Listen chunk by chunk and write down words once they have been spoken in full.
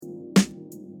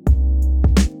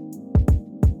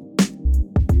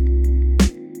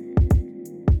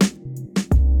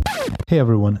Hey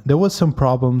everyone, there was some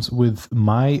problems with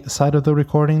my side of the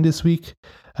recording this week.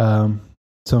 Some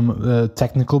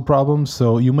technical problems,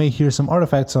 so you may hear some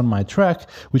artifacts on my track,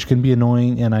 which can be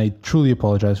annoying, and I truly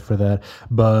apologize for that.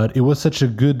 But it was such a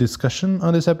good discussion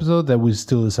on this episode that we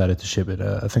still decided to ship it.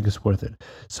 I think it's worth it.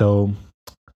 So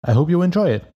I hope you enjoy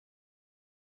it.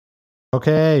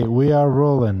 Okay, we are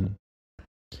rolling.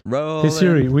 Rolling. Hey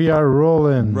Siri, we are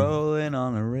rolling. Rolling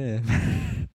on a riff.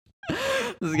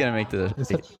 This is gonna make it to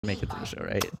the show,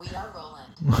 right? We are rolling.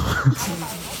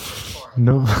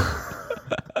 Nope.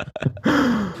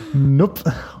 Nope.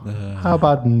 How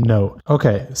about no?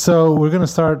 Okay, so we're gonna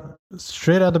start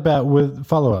straight out the bat with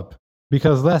follow-up,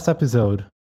 because last episode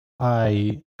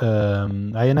I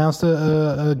announced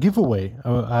a giveaway.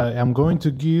 I am going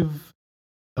to give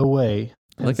away.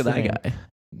 Look at that guy.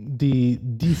 The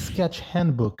Sketch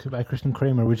Handbook by Christian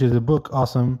Kramer, which is a book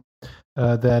awesome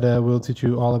that will teach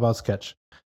you all about Sketch.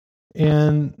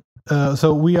 And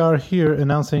so we are here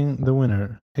announcing the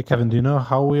winner. Hey Kevin, do you know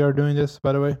how we are doing this,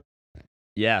 by the way?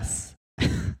 Yes.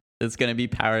 It's going to be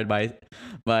powered by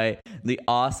the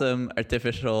awesome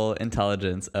artificial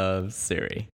intelligence of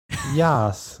Siri.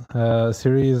 Yes.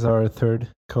 Siri is our third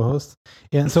co-host.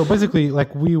 And so basically,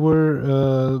 like, we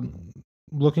were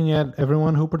looking at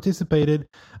everyone who participated.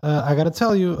 I got to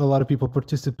tell you, a lot of people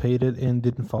participated and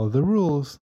didn't follow the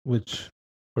rules, which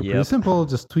were pretty simple.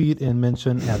 Just tweet and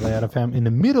mention @LayOutOfFam in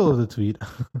the middle of the tweet.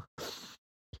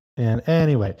 And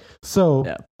anyway, so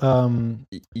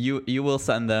you will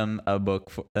send them a book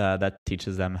that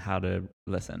teaches them how to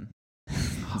listen,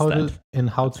 how to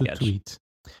tweet.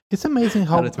 It's amazing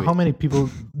how many people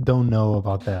don't know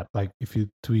about that. Like, if you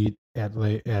tweet at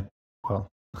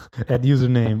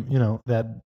username, you know, that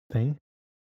thing.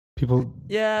 People.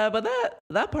 Yeah, but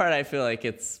that part, I feel like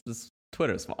it's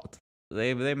Twitter's fault.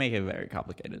 They make it very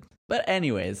complicated. But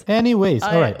anyways,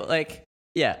 all right. Like,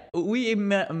 yeah, we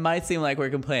might seem like we're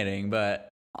complaining, but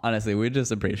honestly, we just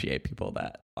appreciate people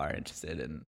that are interested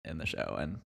in the show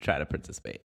and try to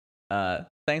participate.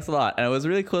 Thanks a lot. And it was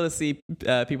really cool to see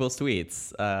people's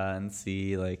tweets and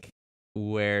see like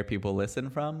where people listen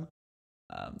from.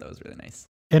 That was really nice.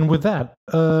 And with that,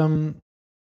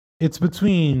 it's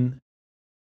between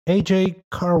AJ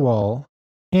Carwall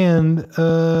and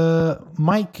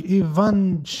Mike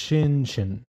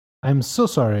Ivanchin. I'm so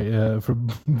sorry for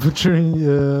butchering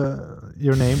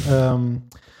your name.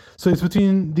 So it's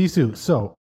between these two.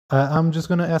 So I'm just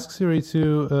going to ask Siri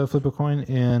to flip a coin.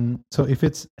 And so if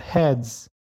it's heads,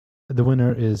 the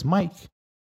winner is Mike.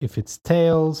 If it's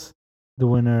tails, the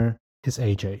winner is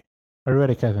AJ. Are you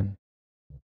ready, Kevin?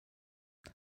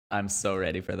 I'm so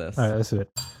ready for this. All right, let's do it.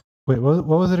 Wait, what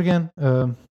was it again?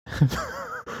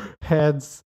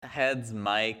 Heads,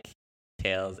 Mike.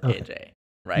 Tails, okay. AJ.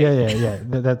 Right? Yeah.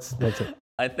 That's it.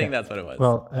 I think that's what it was.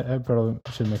 Well, I probably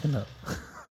should make a note.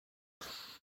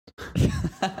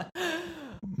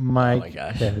 Mike, oh my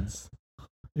gosh. Heads.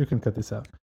 You can cut this out.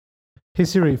 Hey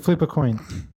Siri, flip a coin.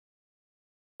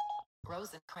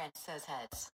 Rosenkrantz says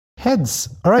heads. Heads.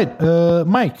 All right,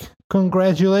 Mike.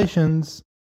 Congratulations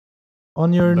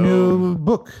on your new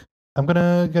book. I'm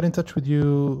gonna get in touch with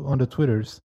you on the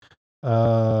Twitters.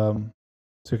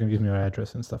 So you can give me your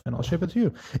address and stuff, and I'll ship it to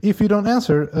you. If you don't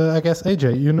answer, I guess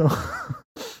AJ, you know,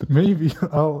 maybe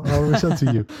I'll reach out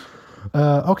to you.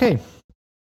 Okay,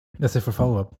 that's it for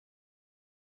follow-up.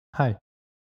 Hi,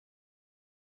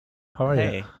 how are you?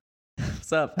 Hey,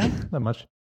 what's up? Not much.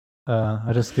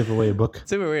 I just gave away a book.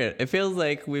 Super weird. It feels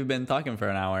like we've been talking for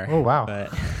an hour. Oh wow!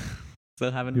 But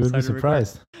still haven't. You would be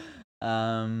surprised.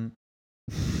 Do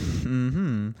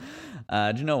you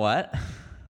know what?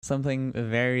 Something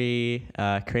very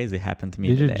crazy happened to me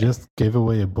today. Did you just give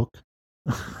away a book?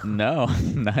 No,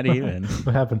 not even.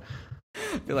 What happened?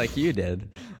 I feel like you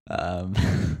did.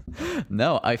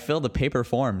 No, I filled a paper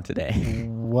form today.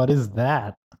 What is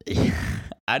that?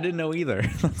 I didn't know either.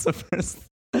 That's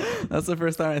the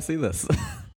first time I see this.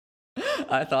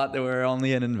 I thought they were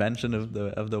only an invention of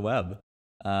the web.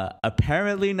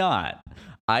 Apparently not.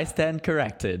 I stand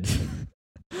corrected.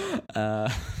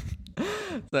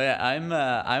 So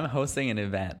yeah, I'm hosting an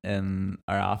event in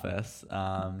our office,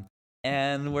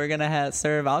 and we're gonna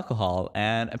serve alcohol.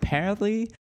 And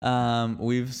apparently,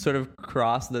 we've sort of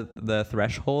crossed the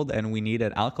threshold, and we need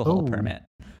an alcohol permit.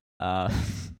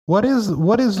 What is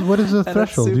the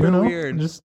threshold? Do you know? Weird.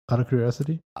 Just out of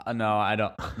curiosity. No, I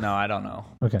don't know.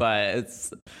 Okay. But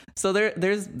it's so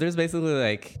there's basically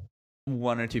like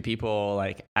one or two people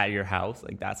like at your house,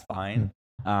 like that's fine.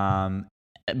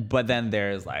 But then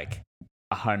there's like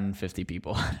 150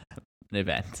 people. An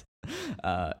event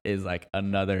is like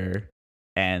another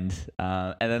end,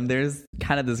 and then there's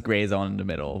kind of this gray zone in the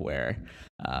middle where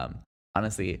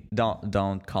honestly,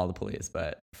 don't call the police.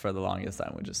 But for the longest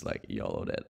time, we just like YOLO'd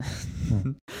it.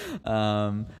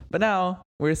 But now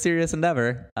we're a serious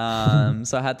endeavor.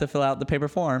 So I had to fill out the paper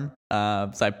form.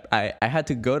 So I had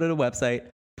to go to the website,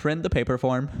 print the paper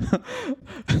form,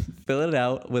 fill it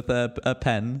out with a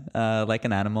pen, like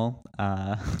an animal.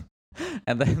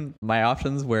 And then my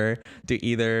options were to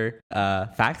either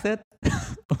fax it,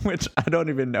 which I don't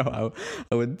even know how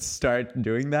I would start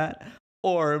doing that,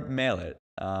 or mail it.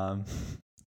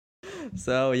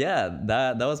 So yeah,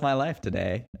 that was my life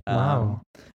today. Wow.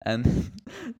 And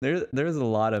there's a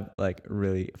lot of like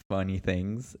really funny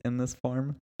things in this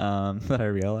form that I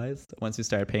realized once you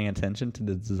start paying attention to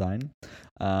the design.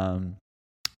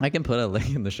 I can put a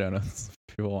link in the show notes if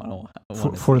people want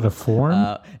to for the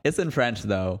form. It's in French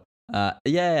though.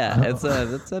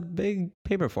 It's a big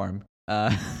paper form.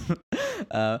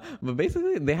 But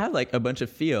basically they have like a bunch of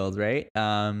fields, right?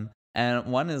 And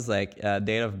one is like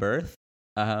date of birth.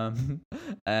 And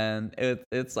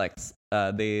it's like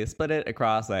they split it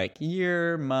across like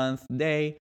year, month,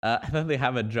 day. And then they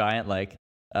have a giant like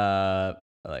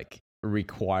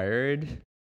required,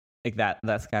 like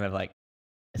that's kind of like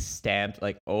stamped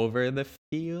like over the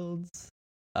fields.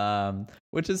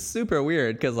 Which is super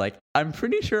weird because like I'm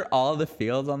pretty sure all the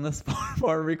fields on this form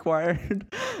are required,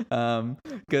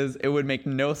 because it would make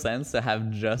no sense to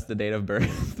have just the date of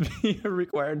birth be a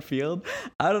required field.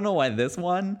 I don't know why this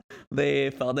one they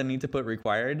felt the need to put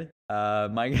required.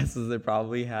 My guess is they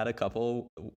probably had a couple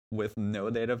with no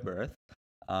date of birth,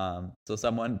 so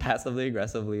someone passively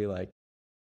aggressively like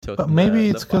took. But maybe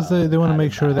it's because they want to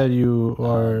make sure that you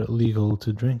are legal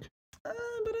to drink.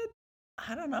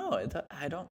 I don't know. I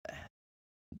don't.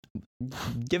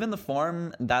 Given the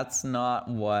form, that's not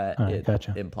what it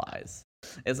implies.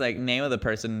 It's like name of the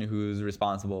person who's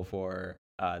responsible for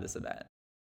this event.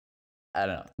 I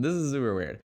don't know. This is super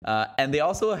weird. And they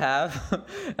also have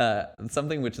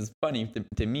something which is funny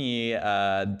to me,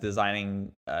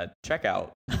 designing a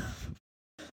checkout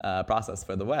process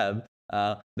for the web.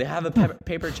 They have a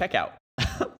paper checkout.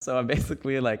 So I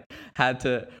basically like had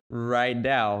to write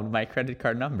down my credit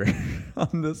card number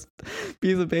on this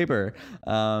piece of paper.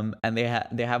 And they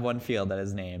have one field that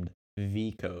is named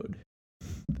V code.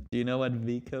 Do you know what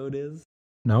V code is?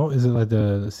 No, is it like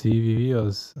the CVV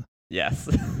or? Yes.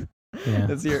 Yeah.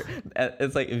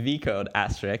 It's like V code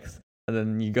asterisk, and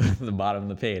then you go to the bottom of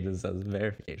the page and it says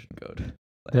verification code.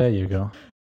 Like, there you go.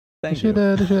 Thank you.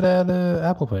 They should add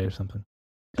Apple Pay or something.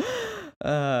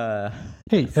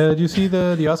 Hey, did you see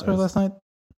the Oscars last night?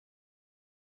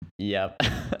 Yep.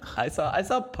 I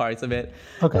saw parts of it.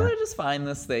 Okay. But I just find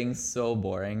this thing so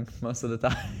boring most of the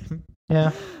time.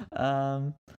 Yeah.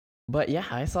 But yeah,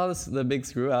 I saw the big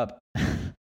screw up.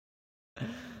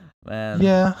 Man.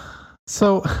 Yeah.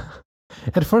 So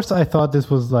at first I thought this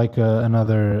was like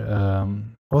another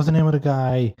what was the name of the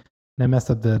guy that messed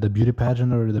up the beauty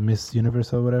pageant or the Miss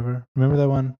Universe or whatever? Remember that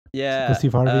one? Yeah.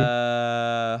 Steve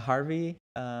Harvey? Harvey?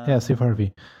 Yeah, Steve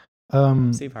Harvey.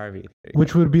 Steve Harvey.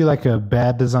 Which would be like a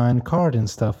bad design card and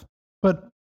stuff. But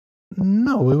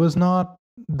no, it was not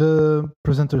the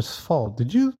presenter's fault.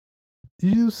 Did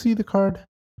you see the card?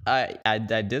 I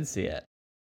did see it.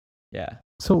 Yeah.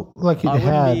 So like I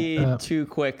wouldn't be too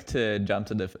quick to jump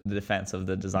to the defense of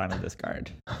the design of this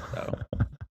card. So.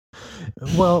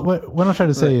 Well, what I'm trying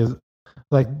to say is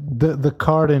like the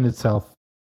card in itself,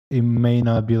 it may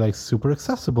not be like super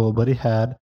accessible, but it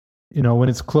had, when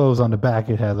it's closed on the back,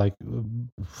 it had like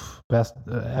best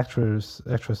actress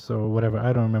or whatever.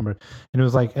 I don't remember. And it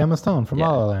was like Emma Stone from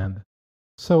La La Land.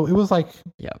 So it was like,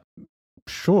 yeah,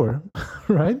 sure,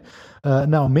 right?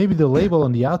 Now maybe the label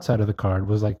on the outside of the card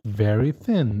was like very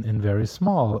thin and very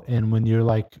small. And when you're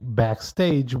like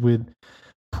backstage with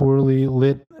poorly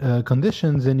lit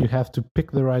conditions and you have to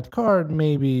pick the right card,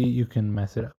 maybe you can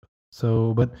mess it up.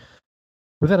 So, but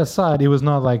with that aside, it was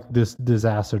not like this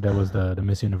disaster that was the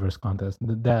Miss Universe contest.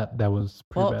 That was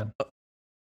pretty bad.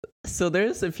 So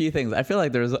there's a few things. I feel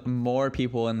like there's more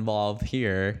people involved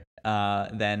here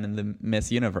than in the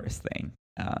Miss Universe thing.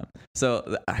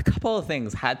 So a couple of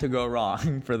things had to go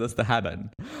wrong for this to happen.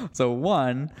 So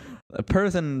one, a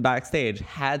person backstage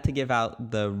had to give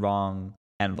out the wrong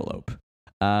envelope.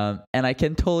 And I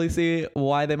can totally see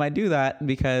why they might do that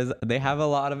because they have a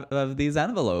lot of these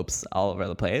envelopes all over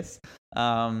the place.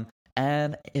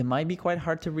 And it might be quite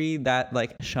hard to read that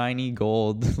like shiny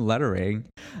gold lettering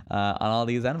on all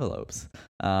these envelopes.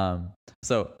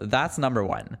 So that's number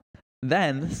one.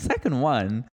 Then the second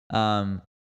one,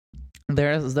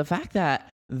 there's the fact that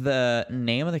the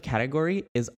name of the category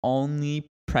is only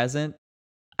present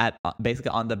at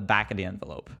basically on the back of the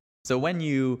envelope. So when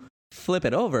you flip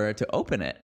it over to open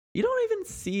it, you don't even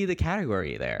see the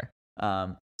category there.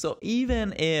 So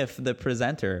even if the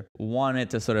presenter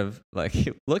wanted to sort of like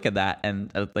look at that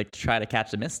and like try to catch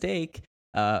the mistake,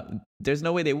 there's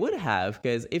no way they would have,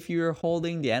 because if you're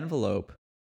holding the envelope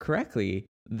correctly,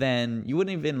 then you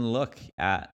wouldn't even look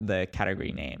at the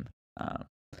category name.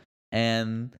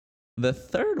 And the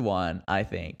third one, I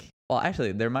think, well,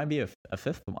 actually, there might be a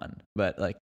fifth one, but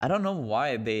like I don't know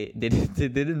why they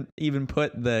didn't even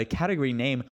put the category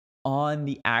name on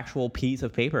the actual piece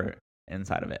of paper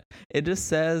inside of it. It just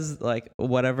says like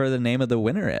whatever the name of the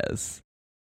winner is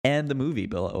and the movie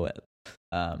below it,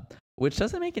 which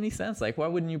doesn't make any sense. Like, why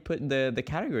wouldn't you put the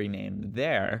category name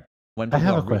there when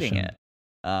people are reading it?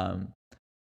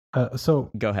 So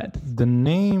go ahead. The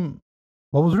name,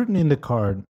 what was written in the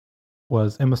card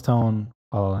was Emma Stone,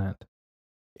 La La Land,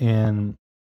 and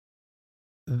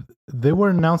they were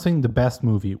announcing the best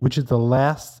movie, which is the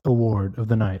last award of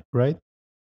the night, right?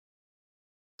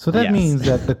 So that means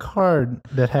that the card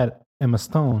that had Emma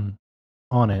Stone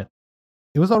on it,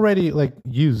 it was already like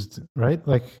used, right?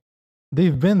 Like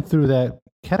they've been through that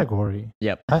category.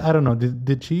 Yep. I don't know.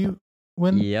 Did she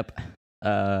win? Yep.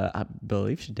 I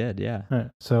believe she did. Yeah. Right.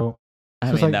 So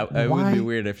I mean, like, it would be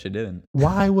weird if she didn't.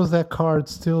 Why was that card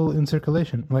still in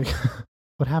circulation? Like,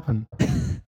 what happened?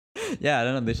 Yeah, I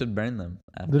don't know. They should burn them.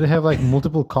 Do they have like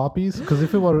multiple copies? Because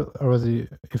if it was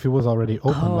already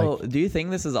open, do you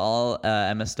think this is all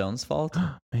Emma Stone's fault?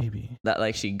 Maybe that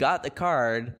like she got the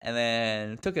card and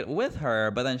then took it with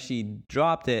her, but then she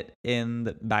dropped it in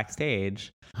the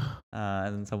backstage,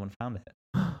 and then someone found it.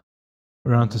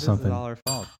 We're onto something. This is all our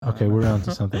fault. Okay, we're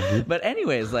onto something. Dude. But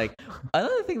anyways, like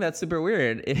another thing that's super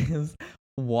weird is,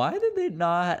 why did they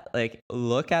not like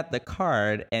look at the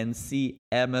card and see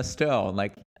Emma Stone?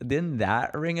 Like, didn't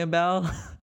that ring a bell?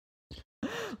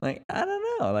 Like, I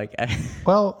don't know. Like,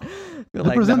 well, the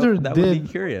presenter that would be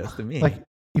curious to me. Like,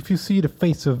 if you see the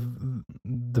face of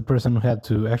the person who had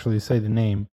to actually say the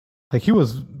name, like he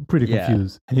was pretty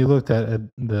confused, and he looked at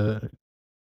the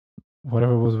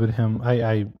whatever was with him.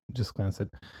 I just glanced at.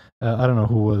 I don't know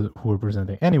who were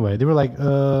presenting. Anyway, they were like,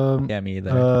 yeah, me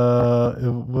either.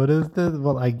 What is this?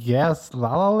 Well, I guess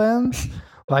La La Land.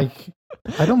 Like,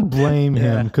 I don't blame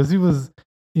him, because he was,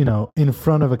 in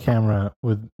front of a camera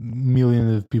with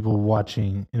millions of people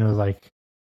watching, and it was like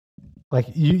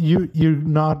you're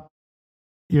not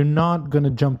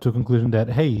gonna jump to a conclusion that,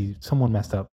 hey, someone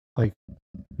messed up. Like,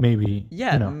 maybe.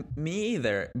 Me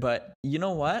either. But you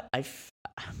know what? I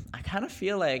kind of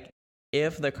feel like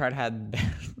if the card had,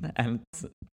 and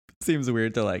it seems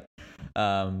weird to like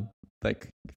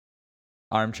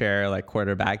armchair like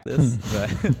quarterback this, but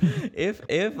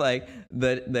if like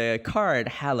the card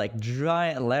had like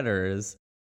giant letters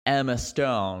Emma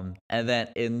Stone, and then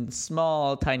in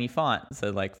small tiny font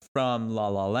said like from La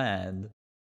La Land,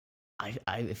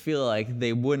 I feel like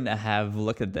they wouldn't have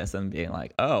looked at this and being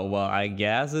like, oh, well, I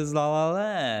guess it's La La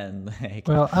Land. Like,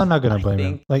 well, I'm not gonna blame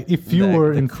him. Like, if you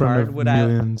were in front of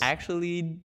millions,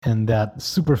 actually, and that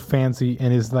super fancy,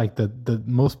 and is like the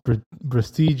most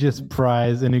prestigious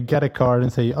prize, and you get a card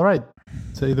and say, all right,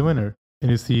 say the winner,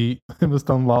 and you see Emma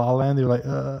Stone, La La Land, you're like,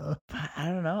 I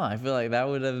don't know. I feel like that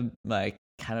would have like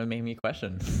kind of made me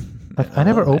question. Like, I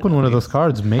never opened one of those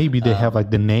cards. Maybe they have like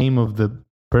the name of the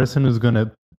person who's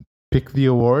gonna pick the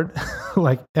award.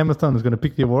 Like, Emma Stone is going to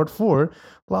pick the award for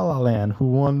La La Land,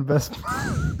 who won best.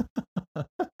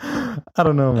 I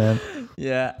don't know, man.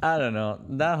 Yeah, I don't know.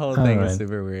 That whole thing is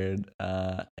super weird,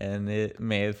 and it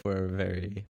made for a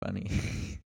very funny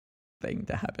thing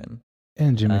to happen.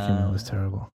 And Jimmy Kimmel was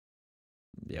terrible.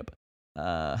 Yep.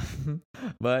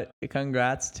 But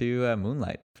congrats to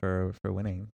Moonlight for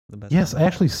winning the best. Yes, I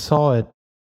actually saw it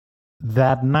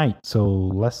that night. So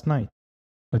last night,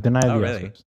 like the night of the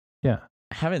Oscars. Yeah,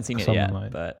 I haven't seen it yet,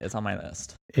 but it's on my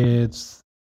list. It's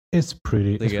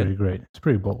pretty great. It's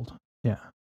pretty bold. Yeah,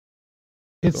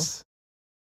 it's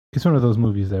one of those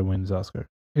movies that wins Oscar.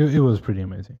 It was pretty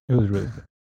amazing. It was really good.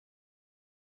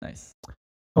 Nice.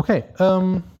 Okay.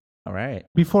 All right.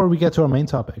 Before we get to our main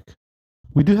topic,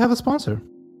 we do have a sponsor.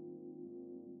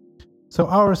 So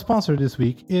our sponsor this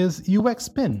week is UX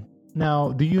Spin.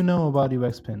 Now, do you know about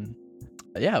UX Spin?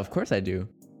 Yeah, of course I do.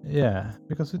 Yeah,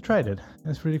 because we tried it.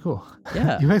 It's pretty cool.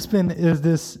 Yeah. UX Spin is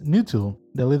this new tool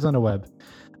that lives on the web,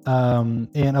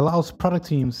 and allows product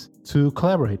teams to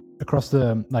collaborate across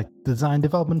the design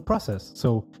development process.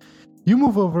 So you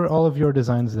move over all of your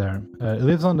designs there. It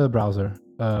lives on the browser.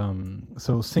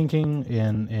 So syncing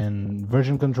and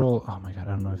version control. Oh my god, I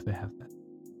don't know if they have that.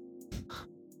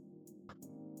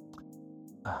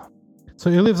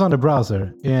 So it lives on the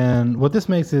browser, and what this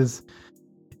makes is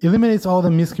eliminates all the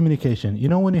miscommunication. You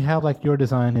know, when you have like your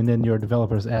design and then your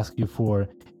developers ask you for,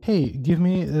 hey, give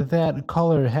me that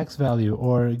color hex value,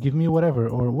 or give me whatever,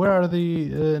 or where are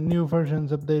the new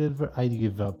versions updated? I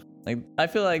give up. Like, I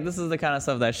feel like this is the kind of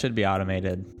stuff that should be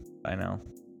automated by now.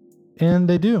 And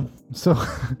they do. So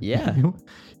yeah, you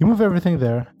move everything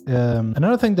there.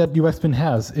 Another thing that UXPin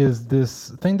has is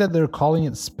this thing that they're calling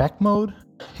it spec mode.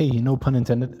 Hey, no pun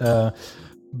intended.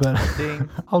 But ding.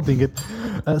 I'll ding it.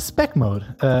 Spec mode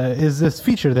is this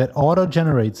feature that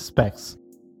auto-generates specs.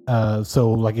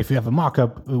 So like if you have a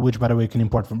mockup, which by the way you can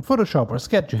import from Photoshop or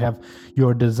Sketch, you have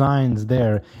your designs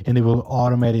there and it will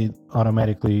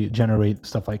automatically generate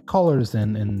stuff like colors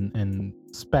and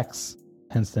specs,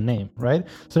 hence the name, right?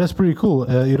 So that's pretty cool.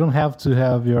 You don't have to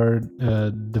have your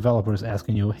developers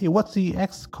asking you, hey, what's the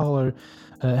X color,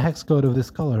 hex code of this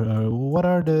color? Or what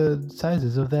are the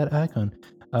sizes of that icon?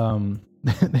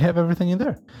 They have everything in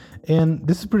there. And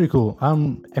this is pretty cool.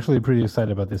 I'm actually pretty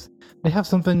excited about this. They have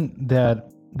something that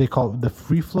they call the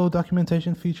free flow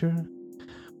documentation feature,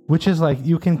 which is like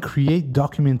you can create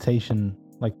documentation,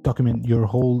 like document your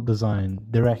whole design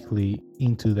directly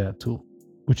into that tool,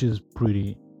 which is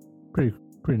pretty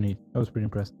neat. I was pretty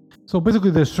impressed. So basically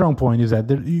the strong point is that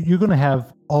you're going to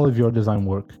have all of your design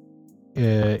work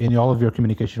in all of your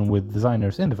communication with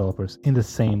designers and developers in the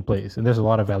same place. And there's a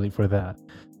lot of value for that.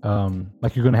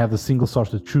 Like you're going to have the single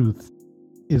source of truth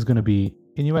is going to be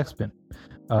in UXPin.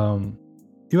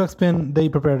 UXPin, they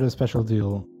prepared a special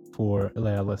deal for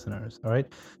Layout listeners. All right.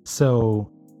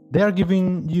 So they are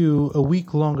giving you a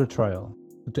week longer trial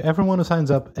to everyone who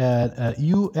signs up at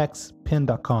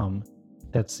uxpin.com.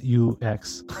 That's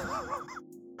UXPIN.com.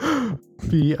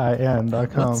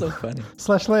 That's so funny.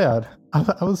 /layout.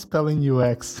 I was spelling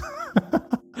UX.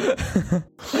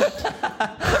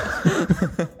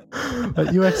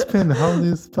 UXPin, how do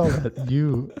you spell that?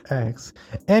 UX.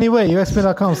 Anyway,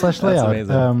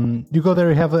 uxpin.com/layout. You go there,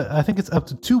 you have I think it's up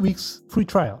to 2 weeks free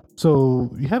trial.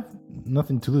 So you have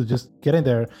nothing to lose. Just get in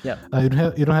there. Yeah. You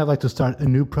don't have like to start a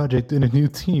new project in a new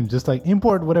team. Just like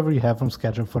import whatever you have from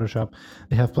Sketch or Photoshop.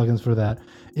 They have plugins for that.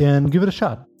 And give it a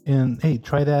shot. And hey,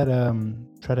 try that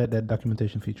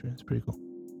documentation feature. It's pretty cool.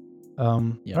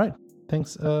 All right.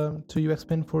 Thanks to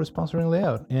UXPin for sponsoring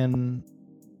Layout and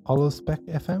all of Spec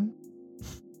FM.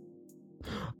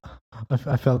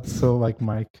 I felt so like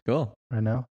Mike. Cool. Right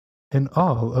now. And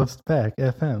all of Spec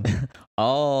FM.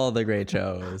 All the great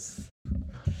shows.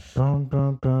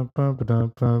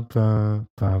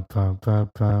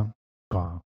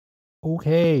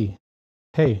 Okay.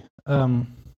 Hey,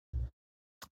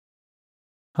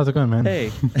 how's it going, man?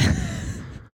 Hey.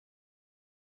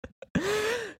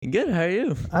 Good, how are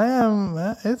you? I am.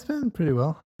 It's been pretty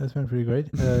well. It's been pretty great.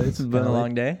 It's been a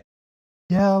long day.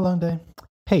 Yeah, a long day.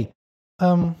 Hey,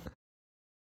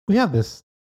 we have this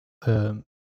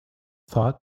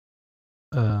thought.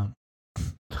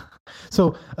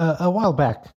 So a while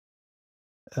back,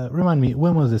 remind me,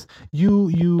 when was this?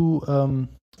 You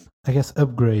I guess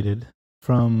upgraded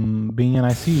from being an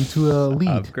IC to a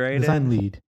lead, design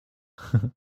lead.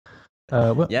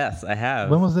 Yes, I have.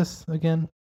 When was this again?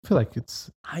 I feel like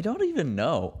I don't even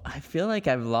know. I feel like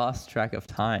I've lost track of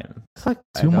time. It's like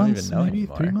 2 months, maybe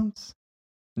anymore. 3 months.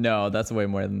 No, that's way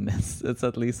more than this. It's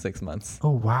at least 6 months. Oh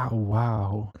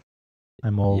wow!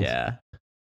 I'm old. Yeah.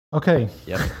 Okay.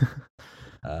 Yep.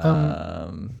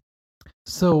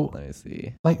 So let me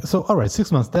see. All right,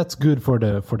 6 months. That's good for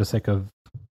the sake of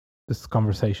this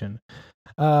conversation.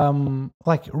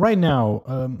 Like right now,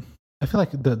 I feel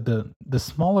like the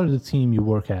smaller the team you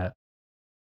work at,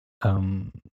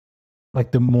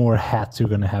 like the more hats you're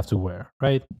gonna have to wear,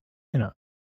 right? You know,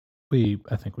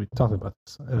 I think we talked about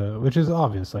this, which is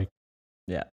obvious. Like,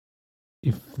 yeah,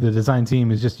 if the design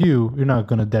team is just you're not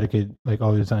gonna dedicate like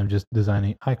all your time just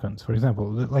designing icons, for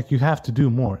example. Like you have to do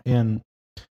more. And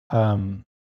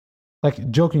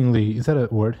like jokingly, is that a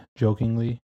word?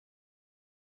 Jokingly?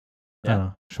 Yeah. I don't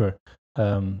know. Sure.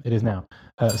 It is now.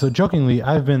 So jokingly,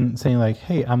 I've been saying like,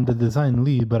 hey, I'm the design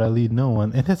lead, but I lead no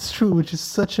one. And that's true, which is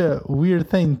such a weird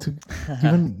thing to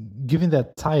even giving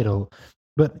that title.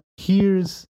 But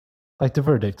here's like the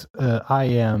verdict. I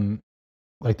am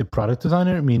like the product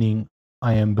designer, meaning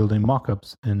I am building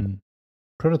mockups and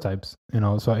prototypes,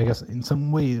 so I guess in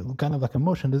some way, kind of like a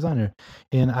motion designer.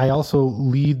 And I also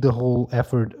lead the whole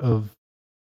effort of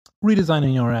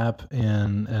redesigning your app,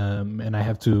 and I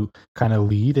have to kind of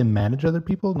lead and manage other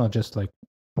people, not just like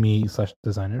me /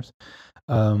 designers.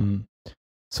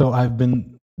 So I've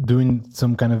been doing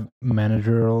some kind of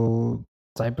managerial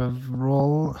type of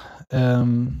role.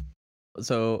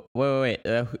 So wait.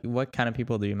 What kind of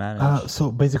people do you manage?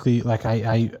 So basically, like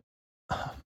I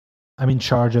I'm in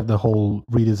charge of the whole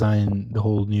redesign, the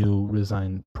whole new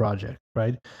redesign project,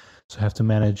 right? So I have to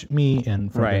manage me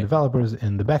and front-end developers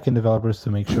and the back-end developers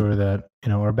to make sure that,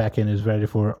 our back-end is ready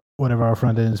for whatever our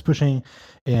front-end is pushing.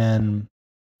 And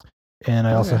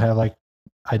I also have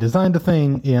I designed the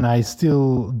thing and I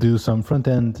still do some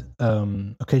front-end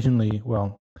occasionally.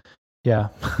 Well, yeah.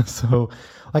 So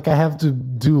I have to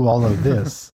do all of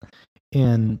this.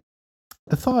 And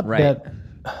the thought that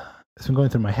has been going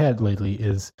through my head lately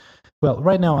is, well,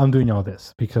 right now I'm doing all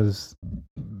this because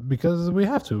we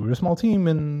have to. We're a small team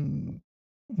and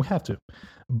we have to.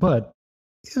 But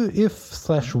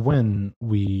if/when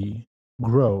we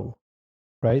grow,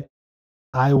 right,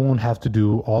 I won't have to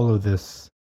do all of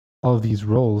these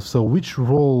roles. So which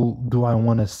role do I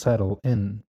want to settle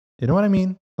in? You know what I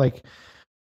mean?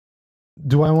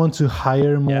 Do I want to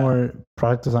hire more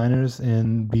product designers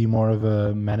and be more of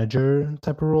a manager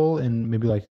type of role and maybe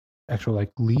actual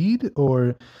lead,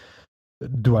 or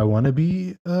do I want to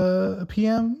be a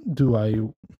PM?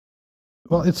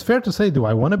 Well, it's fair to say, do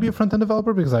I want to be a front-end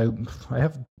developer? Because I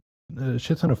have a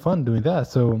shit ton of fun doing that.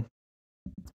 So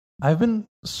I've been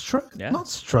not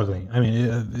struggling. I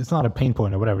mean, it's not a pain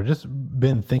point or whatever. Just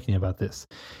been thinking about this.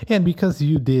 And because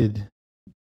you did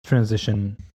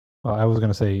transition, well, I was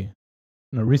going to say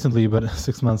recently, but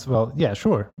 6 months. Well, yeah,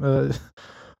 sure. It's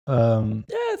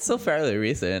still fairly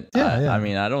recent. I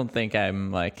mean, I don't think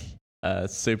I'm a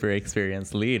super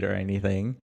experienced lead or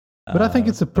anything. But I think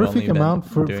it's a perfect amount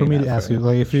for me to ask you.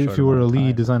 If you were a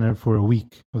lead designer for a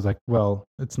week, I was well,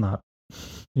 it's not,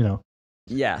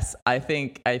 Yes, I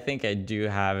think I do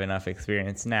have enough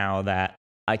experience now that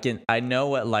I know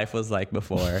what life was like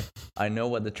before. I know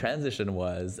what the transition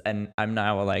was, and I'm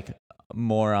now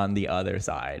more on the other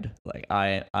side.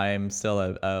 I'm still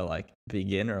a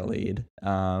beginner lead,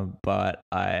 but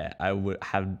I would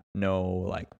have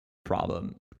no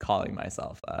problem calling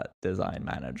myself a design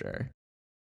manager,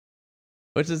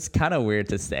 which is kind of weird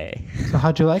to say. So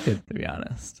how'd you like it? To be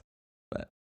honest, but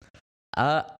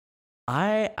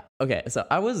so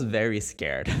I was very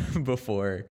scared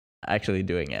before actually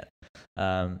doing it.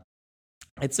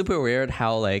 It's super weird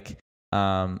how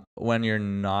when you're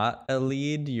not a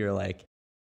lead, you're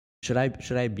should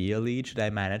I be a lead? Should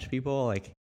I manage people?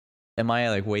 Am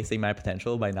I wasting my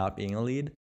potential by not being a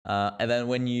lead? And then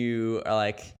when you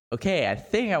are okay, I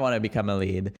think I want to become a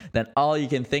lead, then all you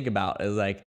can think about is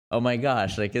oh my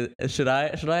gosh, should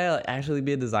I actually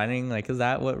be designing? Is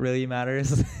that what really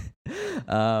matters?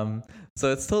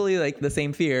 So it's totally the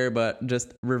same fear, but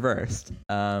just reversed.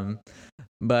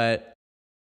 But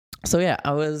so yeah,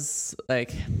 I was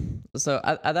so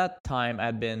at that time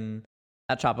I'd been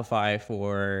at Shopify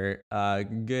for a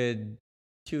good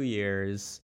 2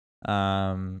 years,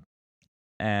 and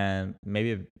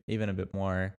maybe even a bit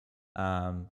more.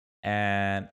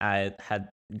 And I had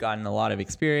gotten a lot of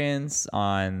experience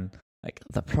on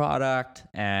the product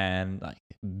and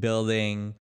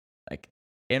building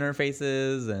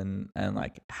interfaces and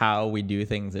how we do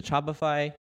things at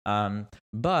Shopify.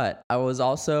 But I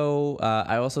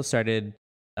also started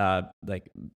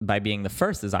by being the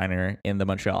first designer in the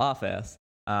Montreal office,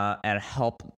 and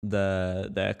help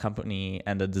the company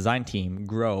and the design team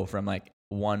grow from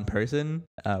one person,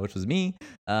 which was me,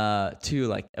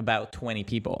 to about 20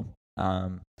 people.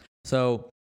 So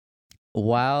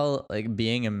while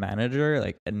being a manager,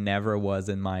 it never was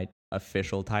in my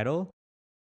official title,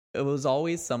 it was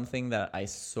always something that I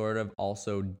sort of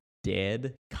also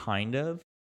did, kind of.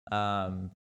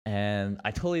 And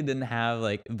I totally didn't have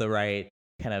the right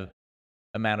kind of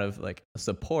amount of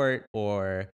support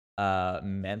or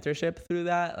mentorship through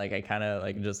that. I kind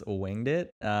of just winged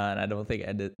it, and I don't think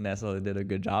I necessarily did a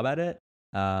good job at it.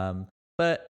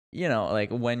 But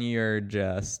when you're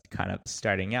just kind of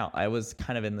starting out, I was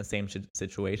kind of in the same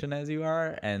situation as you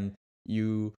are, and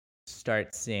you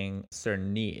start seeing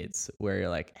certain needs where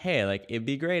you're hey, it'd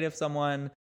be great if someone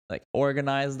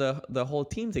organize the whole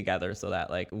team together so that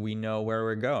we know where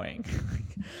we're going.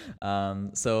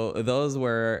 So those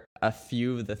were a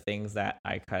few of the things that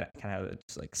I kind of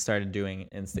just started doing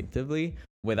instinctively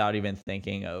without even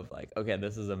thinking of okay,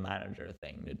 this is a manager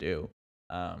thing to do.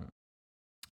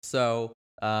 So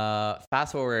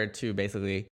fast forward to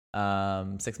basically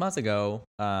 6 months ago,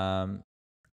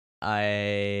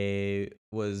 I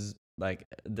was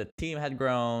the team had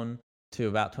grown to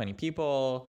about 20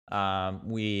 people.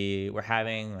 We were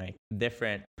having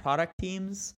different product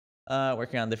teams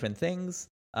working on different things.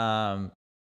 And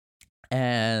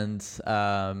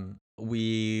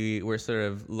we were sort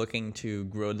of looking to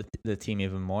grow the team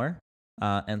even more,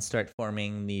 and start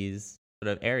forming these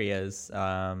sort of areas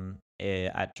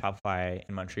at Shopify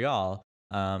in Montreal.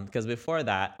 Because before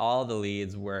that, all the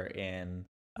leads were in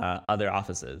other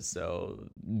offices. So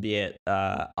be it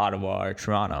Ottawa or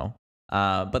Toronto.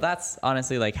 But that's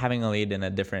honestly like having a lead in a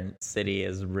different city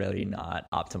is really not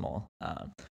optimal.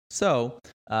 So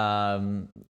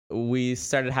we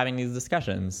started having these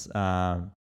discussions.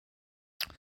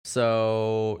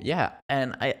 So yeah,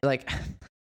 and I like,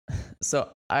 so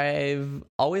I've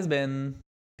always been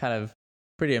kind of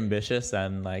pretty ambitious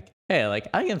and like, hey, like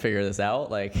I can figure this out.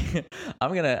 Like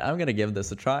I'm gonna give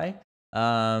this a try.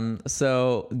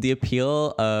 So the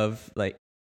appeal of like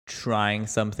trying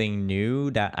something new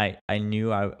that I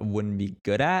knew I wouldn't be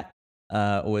good at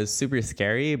was super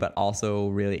scary, but also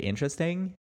really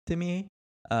interesting to me.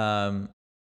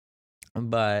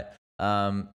 But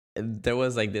there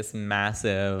was like this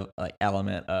massive like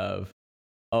element of,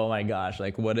 oh my gosh,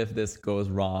 like what if this goes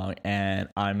wrong and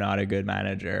I'm not a good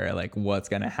manager? Like what's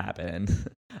gonna happen?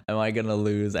 Am I gonna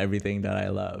lose everything that I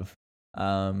love?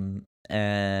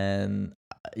 And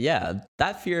yeah,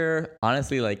 that fear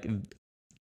honestly like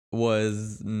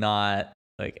was not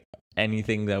like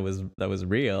anything that was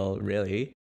real,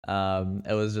 really.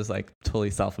 It was just like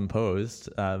totally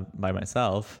self-imposed by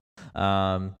myself.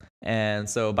 And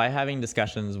so by having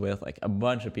discussions with like a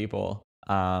bunch of people,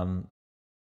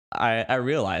 I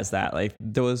realized that like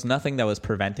there was nothing that was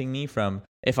preventing me from,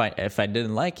 if I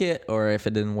didn't like it or if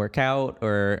it didn't work out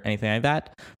or anything like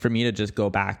that, for me to just go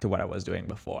back to what I was doing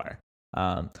before.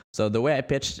 So the way I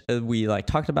pitched, we like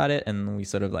talked about it and we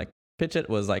sort of like pitch it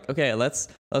was like, okay, let's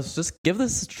just give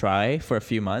this a try for a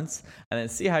few months and then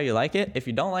see how you like it. If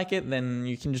you don't like it, then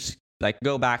you can just like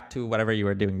go back to whatever you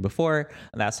were doing before,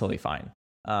 and that's totally fine.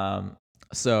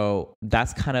 So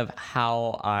that's kind of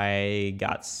how I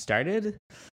got started.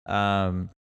 And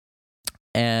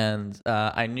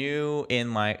I knew in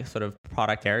my sort of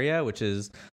product area, which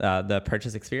is the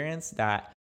purchase experience,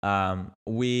 that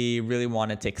we really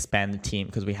wanted to expand the team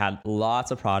because we had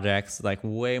lots of projects, like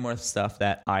way more stuff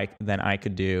than I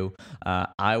could do.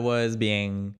 I was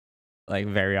being like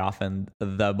very often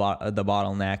the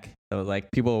bottleneck. So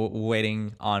like people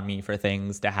waiting on me for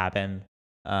things to happen.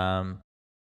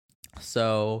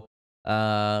 So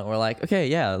we're like, okay,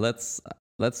 yeah, let's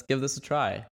give this a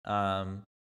try.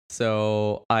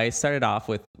 So I started off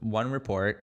with one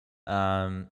report,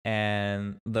 and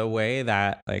the way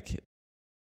that like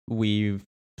we've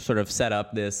sort of set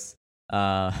up this,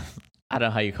 I don't know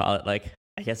how you call it, like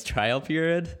I guess trial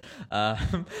period. No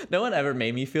one ever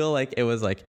made me feel like it was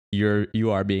like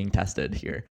you are being tested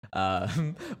here.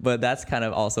 But that's kind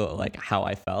of also like how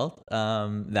I felt.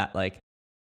 That like,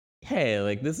 hey,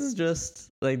 like this is just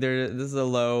like this is a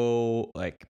low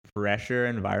like pressure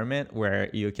environment where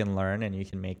you can learn and you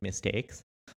can make mistakes.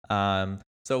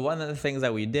 So one of the things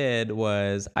that we did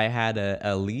was I had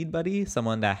a lead buddy,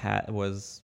 someone that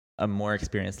was a more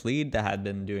experienced lead that had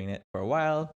been doing it for a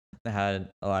while, that had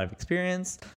a lot of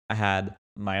experience. I had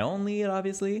my own lead,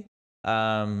 obviously.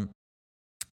 But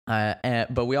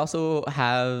we also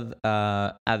have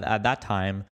at that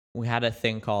time we had a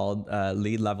thing called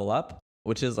Lead Level Up,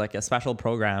 which is like a special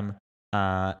program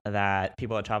that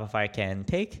people at Shopify can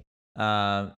take.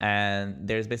 And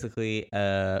there's basically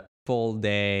a full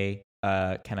day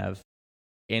kind of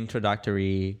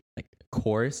introductory like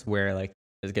course where like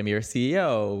there's gonna be your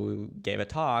CEO who gave a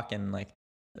talk and like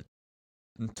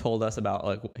told us about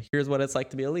like here's what it's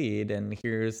like to be a lead, and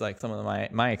here's like some of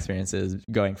my experiences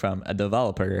going from a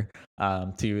developer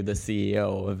to the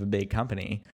CEO of a big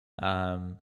company.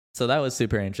 So that was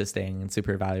super interesting and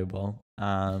super valuable.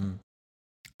 And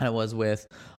it was with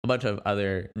a bunch of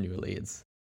other new leads.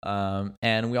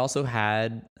 And we also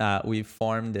had we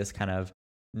formed this kind of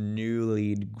new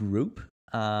lead group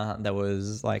that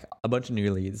was like a bunch of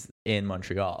new leads in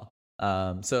Montreal.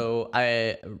 So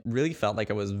I really felt like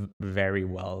I was very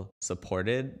well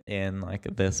supported in like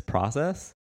this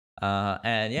process.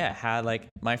 And yeah, had like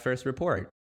my first report.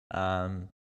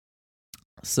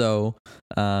 So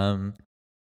I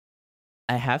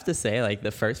have to say like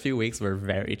the first few weeks were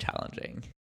very challenging.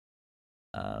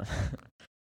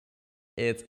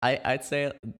 I'd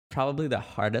say probably the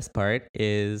hardest part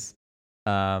is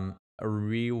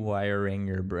rewiring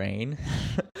your brain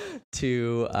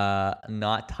to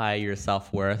not tie your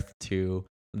self-worth to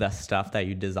the stuff that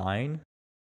you design.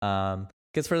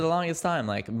 Because for the longest time,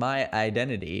 like my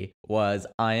identity was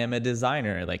I am a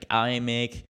designer. Like I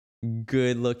make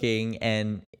good looking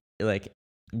and like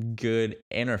good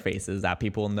interfaces that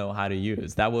people know how to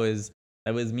use. That was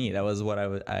me. That was what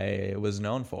I was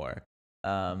known for.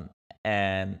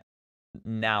 And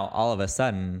now all of a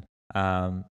sudden,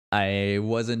 I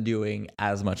wasn't doing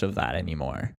as much of that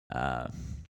anymore.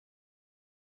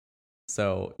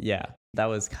 So yeah, that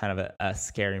was kind of a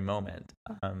scary moment.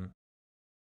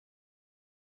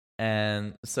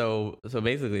 And so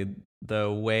basically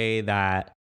the way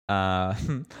that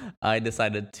I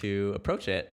decided to approach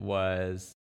it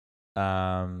was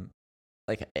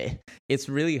like it's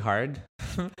really hard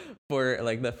for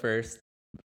like the first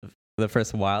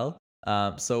while.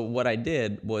 So what I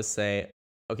did was say,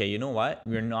 okay, you know what?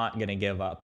 We're not gonna give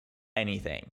up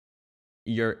anything.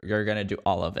 You're gonna do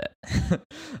all of it,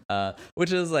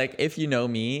 which is like, if you know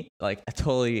me, like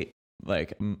totally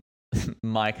like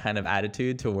my kind of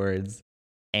attitude towards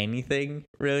anything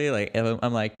really. Like if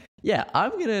I'm like, yeah,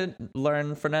 I'm gonna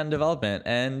learn front-end development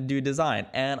and do design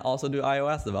and also do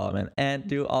iOS development and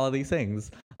do all of these things.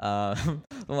 I'm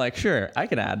like, sure, I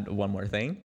can add one more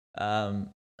thing.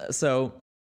 So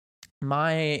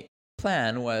my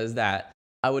plan was that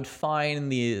I would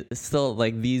find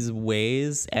these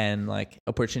ways and like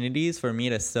opportunities for me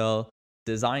to still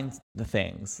design the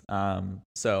things.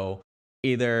 So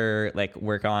either like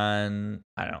work on,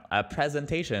 I don't know, a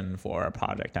presentation for a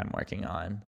project I'm working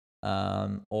on,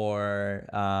 or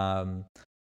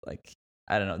like,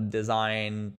 I don't know,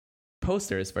 design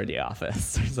posters for the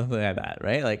office or something like that,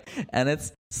 right? Like, and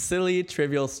it's silly,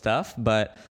 trivial stuff,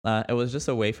 but it was just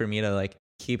a way for me to like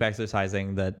keep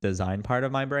exercising the design part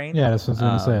of my brain. Yeah, that's what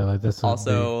I was gonna say. Like this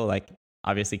also like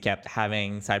obviously kept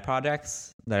having side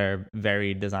projects that are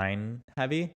very design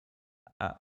heavy.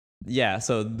 Yeah,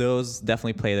 so those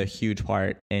definitely played a huge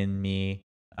part in me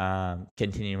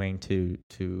continuing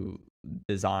to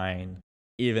design,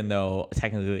 even though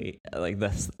technically like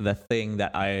the thing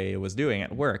that I was doing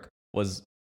at work was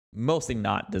mostly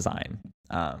not design.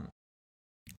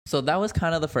 So that was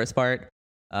kind of the first part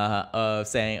of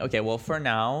saying, okay, well, for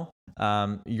now,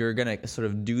 you're going to sort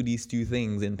of do these two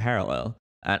things in parallel.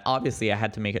 And obviously, I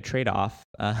had to make a trade-off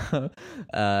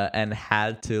and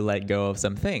had to let go of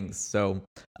some things. So,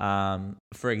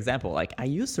 for example, like I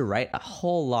used to write a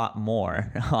whole lot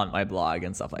more on my blog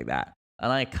and stuff like that.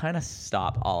 And I kind of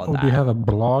stopped all of that. Do you have a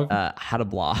blog? Had a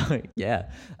blog,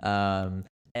 yeah.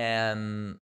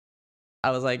 And I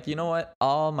was like, you know what?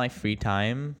 All my free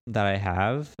time that I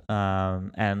have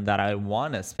and that I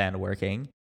want to spend working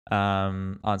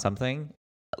on something,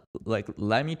 like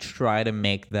let me try to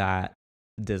make that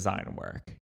design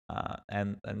work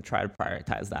and try to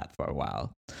prioritize that for a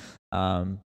while.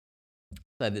 So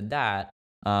I did that,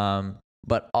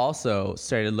 but also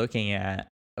started looking at,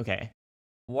 okay,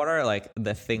 what are like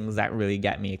the things that really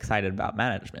get me excited about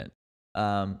management?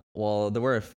 Well, there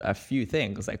were a few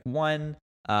things. Like one,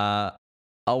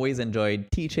 always enjoyed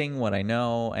teaching what I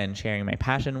know and sharing my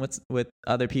passion with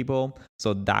other people.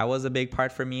 So that was a big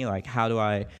part for me. Like, how do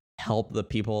I help the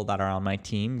people that are on my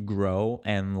team grow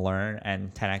and learn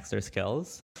and 10x their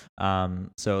skills?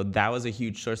 So that was a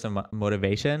huge source of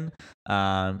motivation.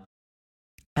 I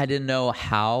didn't know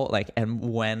how, like, and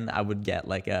when I would get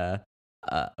like a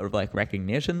like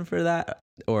recognition for that,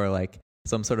 or like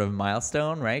some sort of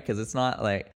milestone, right? Because it's not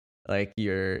like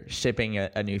you're shipping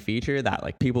a new feature that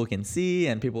like people can see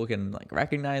and people can like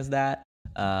recognize that.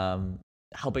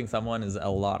 Helping someone is a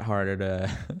lot harder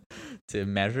to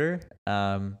measure.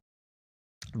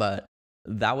 But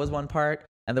that was one part.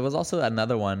 And there was also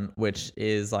another one, which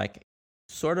is like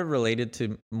sort of related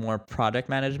to more project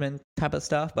management type of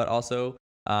stuff, but also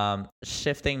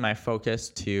shifting my focus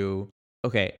to,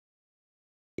 okay,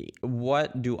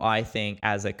 what do I think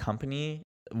as a company,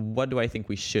 what do I think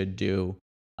we should do?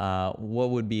 What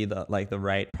would be the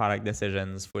right product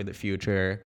decisions for the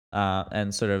future?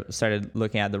 And sort of started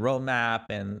looking at the roadmap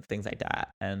and things like that,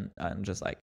 and just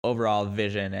like overall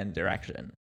vision and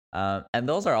direction. And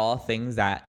those are all things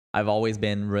that I've always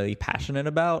been really passionate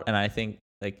about. And I think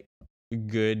like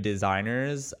good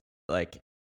designers like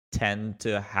tend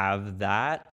to have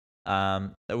that,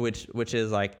 which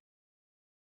is like,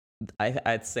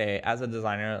 I'd say as a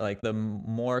designer, like the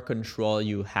more control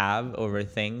you have over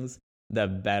things, the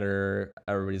better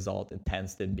a result it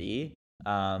tends to be.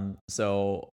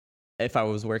 So if I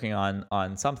was working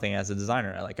on something as a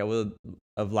designer, like I would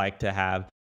have liked to have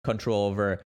control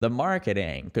over the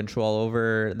marketing, control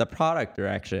over the product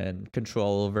direction,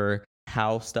 control over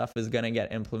how stuff is going to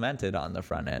get implemented on the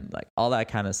front end, like all that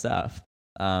kind of stuff.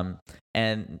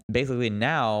 And basically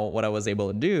now what I was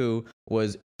able to do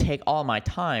was take all my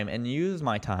time and use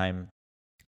my time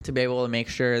to be able to make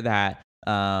sure that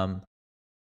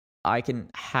I can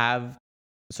have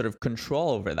sort of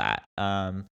control over that.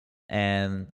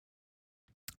 And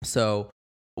so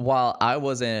while I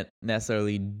wasn't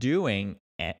necessarily doing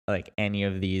like any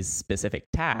of these specific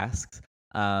tasks,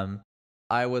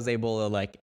 I was able to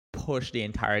like push the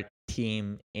entire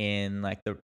team in like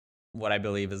what I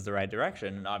believe is the right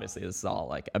direction. And obviously this is all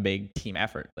like a big team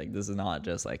effort. Like this is not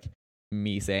just like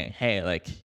me saying, hey, like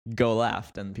go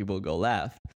left and people go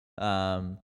left.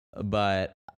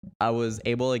 But I was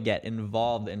able to get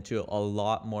involved into a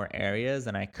lot more areas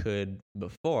than I could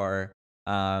before.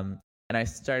 And I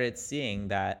started seeing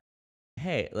that,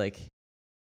 hey, like,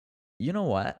 you know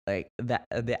what? Like that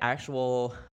the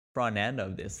actual front end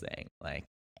of this thing, like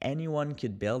anyone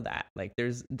could build that. Like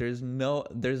there's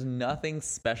nothing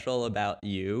special about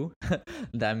you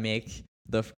that make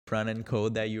the front end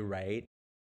code that you write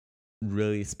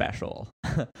really special.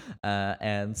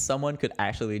 And someone could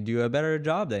actually do a better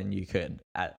job than you could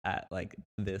at like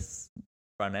this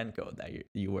front end code that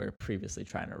you were previously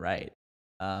trying to write.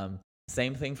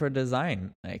 Same thing for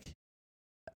design. Like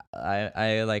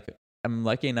I'm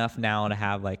lucky enough now to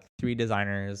have like 3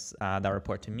 designers that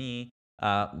report to me.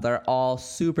 They're all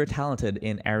super talented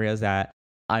in areas that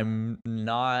I'm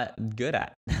not good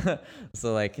at.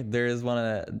 So like there's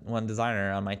one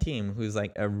designer on my team who's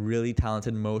like a really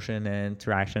talented motion and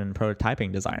interaction and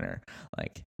prototyping designer.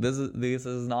 Like this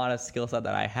is not a skill set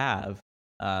that I have.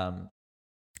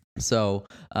 So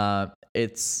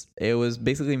it was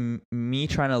basically me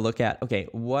trying to look at, okay,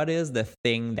 what is the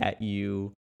thing that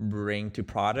you bring to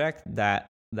project that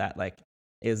like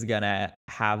is gonna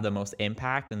have the most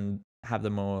impact and have the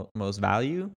most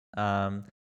value.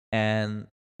 And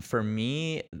for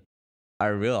me, I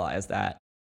realized that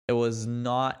it was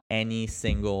not any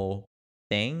single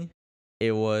thing.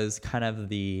 It was kind of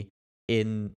the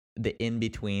in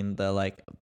between, the like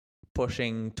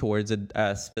pushing towards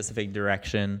a specific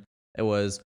direction. It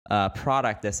was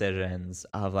product decisions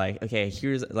of like, okay,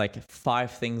 here's like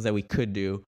 5 things that we could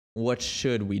do. What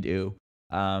should we do?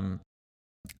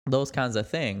 Those kinds of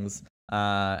things,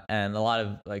 and a lot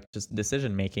of like just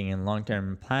decision making and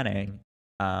long-term planning.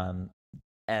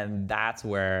 And that's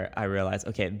where I realized,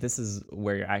 okay, this is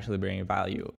where you're actually bringing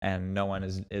value, and no one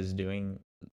is doing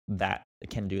that,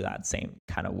 can do that same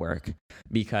kind of work,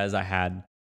 because I had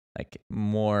like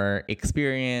more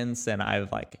experience and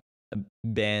I've like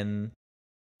been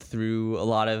through a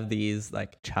lot of these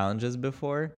like challenges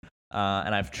before.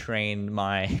 And I've trained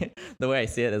the way I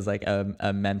see it is like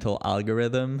a mental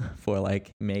algorithm for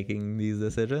like making these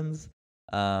decisions.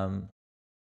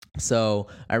 So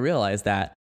I realized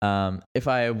that if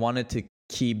I wanted to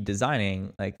keep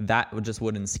designing, like that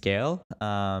wouldn't scale.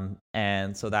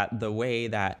 And so that the way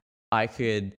that I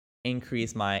could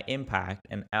increase my impact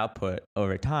and output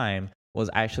over time was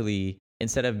actually,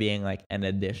 instead of being like an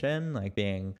addition, like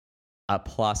being a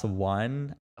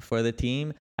 +1 for the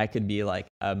team, I could be like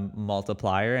a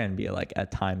multiplier and be like a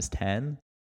 ×10,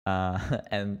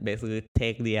 and basically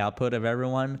take the output of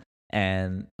everyone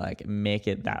and like make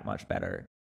it that much better.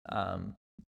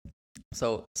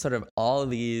 So sort of all of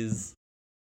these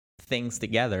things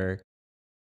together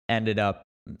ended up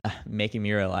making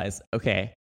me realize,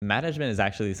 okay, management is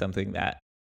actually something that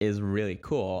is really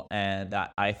cool and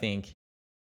that I think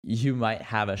you might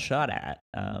have a shot at.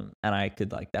 And I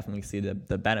could like definitely see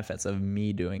the benefits of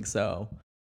me doing so.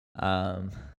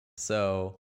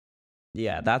 So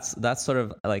yeah, that's sort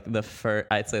of like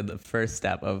I'd say the first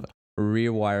step of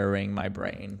rewiring my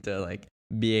brain to like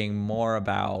being more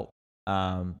about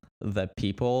the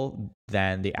people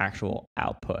than the actual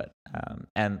output.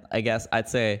 And I guess I'd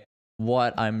say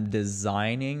what I'm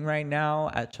designing right now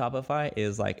at Shopify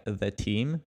is like the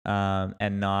team,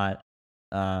 and not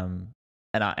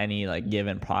any like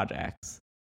given projects.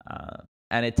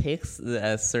 And it takes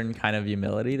a certain kind of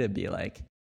humility to be like,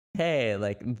 hey,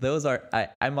 like those are,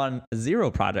 I'm on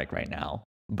 0 project right now,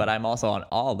 but I'm also on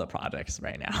all the projects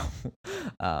right now.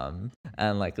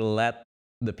 And like let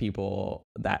the people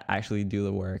that actually do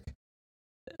the work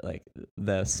like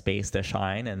the space to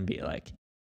shine and be like,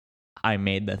 I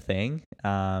made the thing,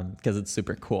 because it's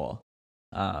super cool.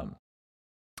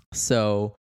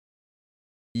 So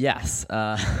yes,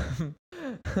 so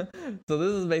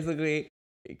this is basically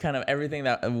kind of everything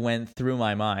that went through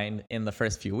my mind in the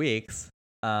first few weeks,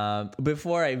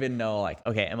 before I even know like,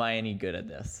 okay, am I any good at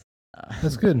this?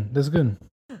 That's good.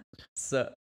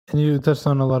 So, and you touched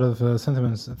on a lot of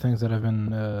sentiments, things that I've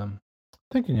been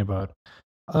thinking about.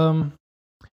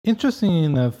 Interesting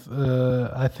enough,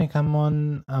 I think I'm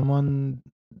on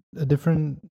a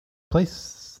different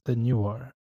place than you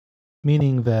are,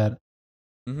 meaning that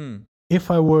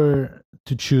if I were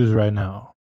to choose right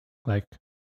now, like,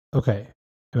 okay,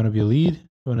 you want to be a lead, you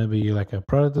want to be like a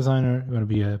product designer, you want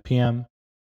to be a PM,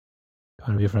 you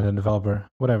want to be a front-end developer,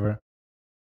 whatever,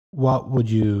 what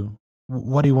do you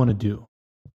want to do?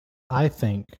 I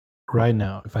think right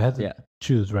now, if I had to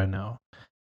choose right now,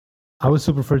 I would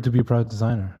still prefer to be a product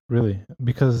designer, really,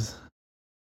 because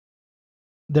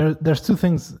there's 2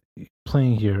 things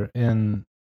playing here. And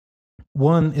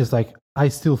one is like, I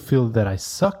still feel that I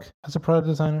suck as a product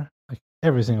designer, like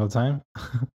every single time.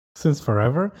 since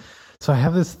forever. So I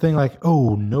have this thing like,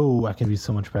 oh no, I can be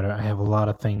so much better. I have a lot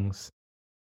of things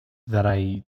that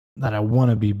I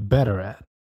want to be better at.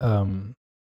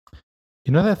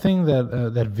 You know that thing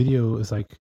that that video is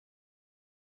like,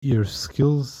 your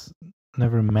skills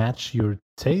never match your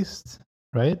taste,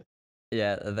 right?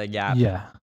 Yeah, The Gap. Yeah,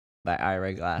 by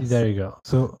Ira Glass. There you go.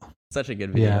 So such a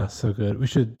good video. Yeah, so good. We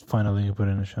should find a link and put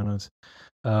it in the show notes.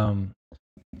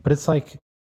 But it's like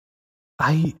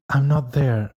I'm not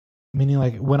there. Meaning,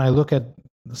 like, when I look at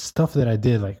stuff that I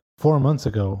did like 4 months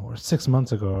ago or 6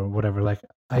 months ago or whatever, like,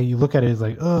 I look at it as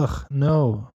like, ugh,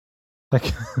 no.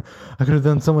 Like, I could have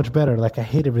done so much better. Like, I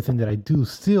hate everything that I do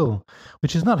still,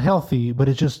 which is not healthy, but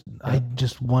I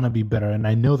just want to be better. And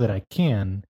I know that I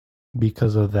can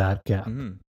because of that gap,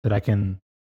 that I can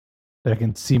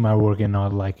see my work and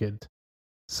not like it.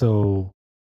 So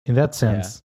in that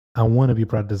sense, I want to be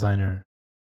product designer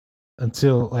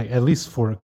until, like, at least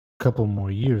for a couple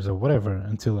more years or whatever,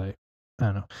 until I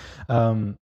don't know.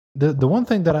 The one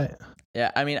thing that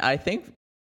I think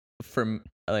from,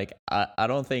 like, I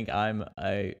don't think I'm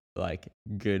a, like,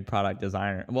 good product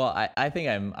designer. Well, I think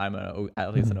I'm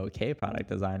at least an okay product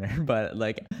designer, but,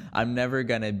 like, I'm never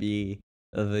gonna be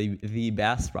the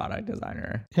best product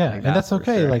designer. Yeah, like, and that's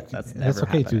okay. Sure. Like, that's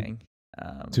okay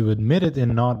to admit it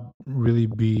and not really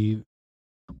be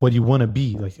what you want to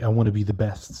be. Like, I want to be the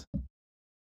best.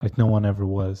 Like, no one ever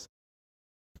was.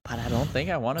 But I don't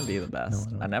think I want to be the best.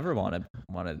 I never wanted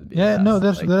to be. Yeah, the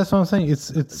best. No, that's what I'm saying.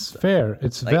 It's fair.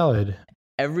 It's like, valid.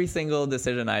 Every single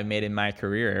decision I've made in my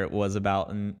career was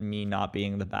about me not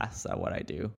being the best at what I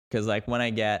do. Because, like, when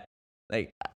I get, like,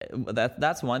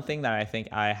 that's one thing that I think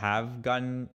I have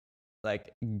gotten,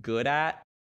 like, good at.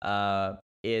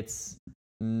 It's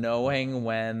knowing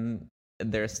when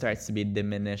there starts to be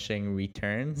diminishing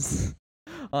returns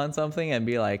on something and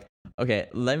be like, okay,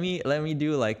 let me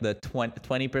do, like, the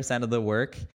 20% of the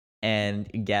work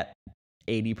and get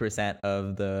 80%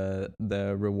 of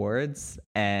the rewards,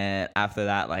 and after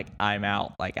that, like, I'm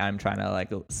out. Like, I'm trying to,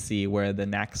 like, see where the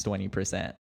next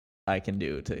 20% I can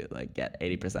do to, like, get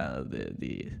 80% of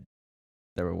the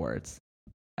rewards.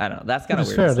 I don't know. That's kind of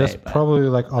weird. Fair. That's probably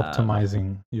like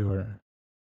optimizing your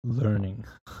learning.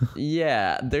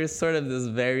 Yeah, there's sort of this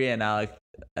very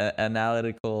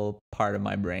analytical part of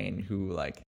my brain who,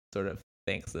 like, sort of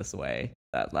thinks this way,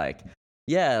 that, like,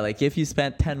 yeah, like, if you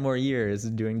spent 10 more years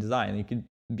doing design, you could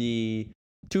be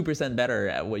 2% better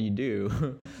at what you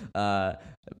do.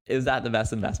 Is that the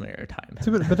best investment of your time?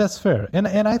 But that's fair, and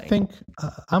I think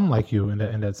I'm like you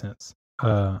in that sense.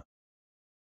 I'm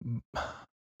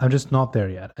just not there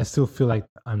yet. I still feel like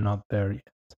I'm not there yet,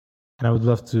 and I would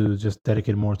love to just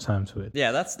dedicate more time to it.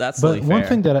 Yeah, that's. But totally one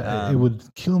thing that it would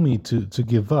kill me to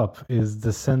give up is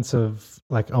the sense of,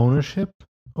 like, ownership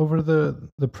over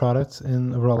the products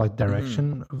and overall, like,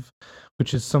 direction of,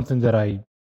 which is something that I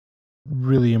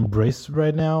really embrace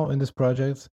right now in this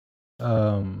project.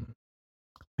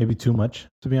 Maybe too much,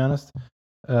 to be honest.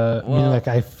 Meaning, like,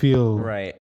 I feel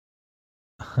right.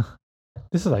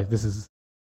 This is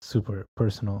super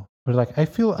personal, but, like, I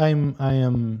feel I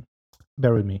am.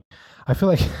 Bear with me. I feel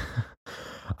like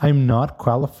I'm not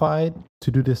qualified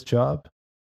to do this job,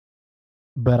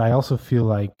 but I also feel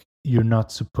like you're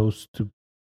not supposed to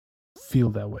feel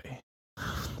that way.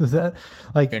 Does that,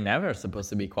 like, you're never supposed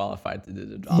to be qualified to do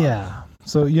the job? Yeah.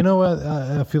 So, you know what?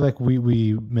 I feel like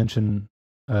we mentioned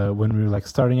when we were, like,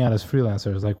 starting out as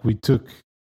freelancers, like, we took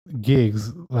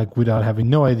gigs, like, without having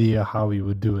no idea how we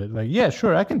would do it. Like, yeah,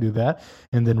 sure, I can do that,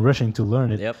 and then rushing to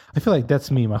learn it. Yep. I feel like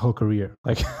that's me my whole career.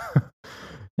 Like,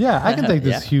 yeah, I can take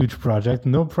this huge project,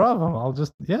 no problem. I'll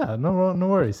just, no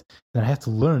worries. Then I have to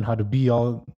learn how to be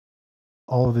all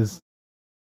these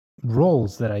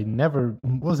roles that I never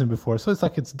wasn't before. So it's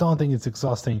like, it's daunting, it's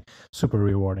exhausting, super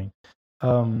rewarding.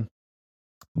 But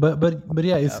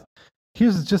yeah,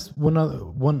 here's just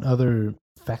one other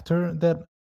factor that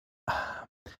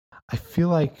I feel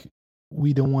like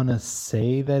we don't want to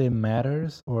say that it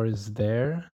matters or is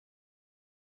there,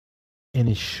 and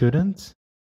it shouldn't,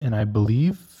 and I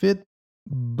believe it,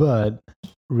 but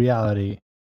reality,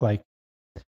 like,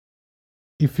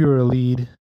 if you're a lead,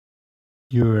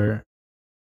 you're,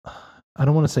 I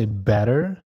don't want to say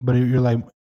better, but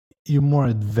you're more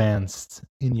advanced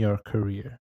in your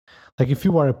career. Like, if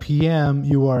you are a PM,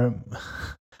 you are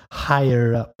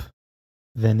higher up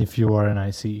than if you are an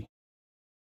IC.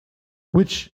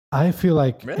 Which I feel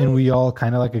like, really? And we all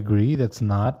kind of, like, agree that's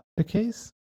not the case.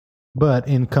 But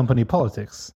in company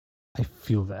politics, I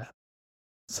feel that.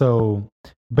 So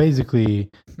basically,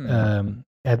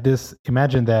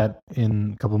 imagine that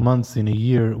in a couple months, in a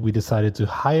year, we decided to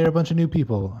hire a bunch of new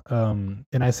people.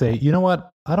 And I say, you know what?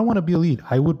 I don't want to be a lead.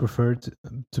 I would prefer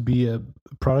to be a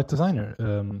product designer,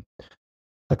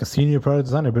 like a senior product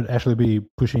designer, but actually be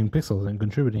pushing pixels and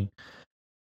contributing.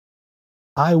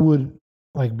 I would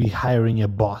like be hiring a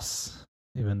boss,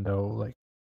 even though like,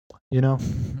 yeah,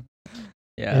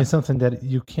 and it's something that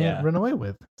you can't run away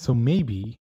with. So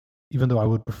maybe, even though I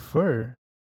would prefer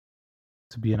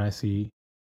to be an IC,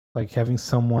 like having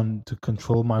someone to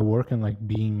control my work and like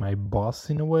being my boss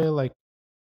in a way, like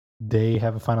they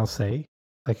have a final say.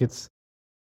 Like it's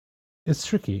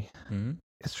tricky. Mm-hmm.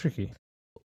 It's tricky.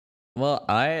 Well,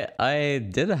 I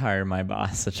did hire my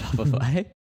boss at Shopify,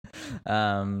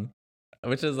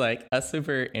 which is like a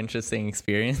super interesting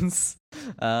experience.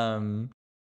 But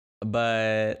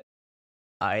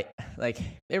I like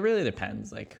it really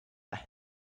depends. Like,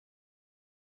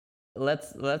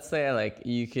 let's say like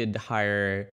you could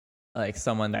hire like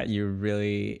someone that you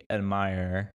really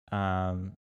admire,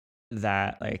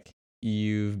 that like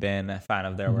you've been a fan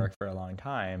of their work for a long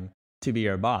time, to be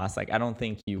your boss. Like, I don't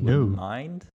think you would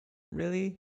mind,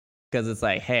 really, because it's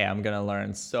like, hey, I'm gonna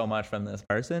learn so much from this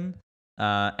person,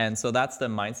 and so that's the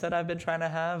mindset I've been trying to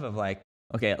have of like,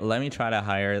 okay, let me try to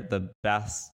hire the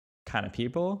best kind of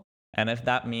people, and if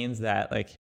that means that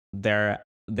like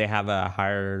they have a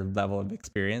higher level of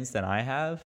experience than I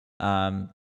have,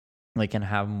 like can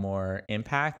have more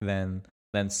impact, then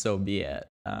so be it.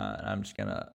 I'm just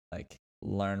gonna like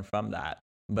learn from that.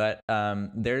 But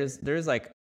there's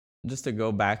like, just to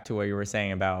go back to what you were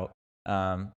saying about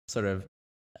sort of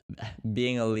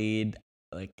being a lead,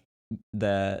 like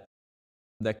the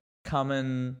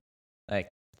common like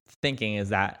thinking is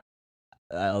that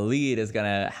a lead is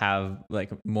gonna have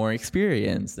like more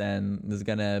experience and is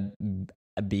gonna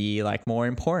be like more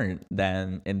important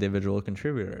than individual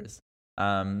contributors.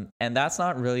 And that's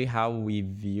not really how we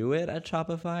view it at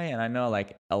Shopify. And I know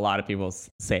like a lot of people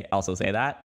say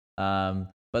that.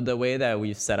 But the way that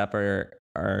we've set up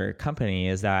our company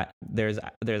is that there's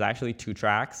actually two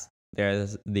tracks.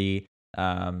 There's the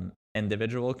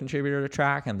individual contributor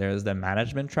track and there's the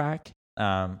management track.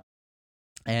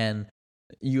 And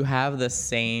you have the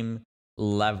same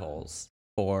levels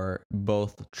for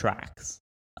both tracks.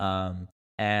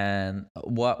 And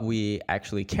what we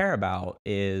actually care about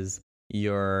is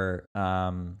your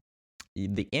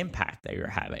the impact that you're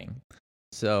having.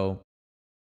 So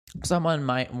someone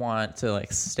might want to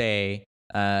like stay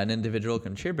an individual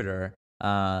contributor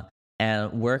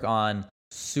and work on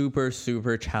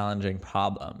super challenging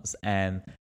problems, and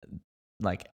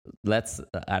like let's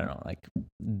I don't know, like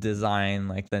design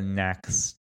like the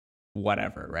next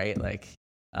whatever, right? Like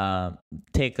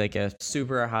take like a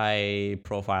super high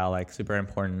profile, like super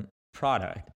important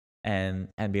product and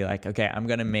be like, okay, I'm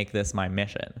gonna make this my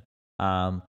mission.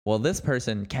 Well, this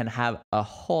person can have a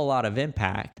whole lot of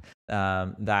impact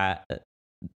that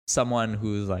someone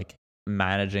who's like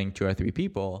managing 2 or 3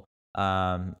 people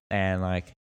and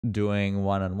like doing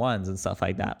one-on-ones and stuff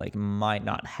like that like might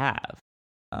not have.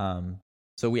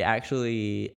 So we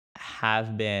actually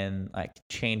have been like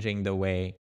changing the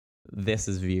way this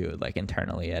is viewed like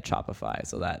internally at Shopify,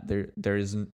 so that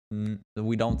there's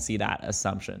we don't see that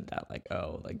assumption that like,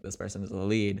 oh, like this person is a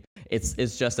lead.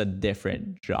 It's just a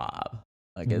different job.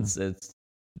 Like it's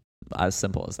as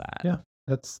simple as that. Yeah,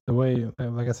 that's the way.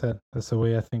 Like I said, that's the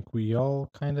way I think we all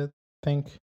kind of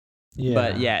think. Yeah,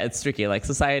 but yeah, it's tricky. Like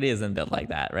society isn't built like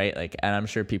that, right? Like, and I'm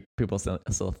sure people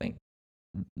still think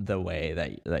the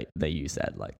way that you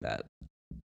said, like that.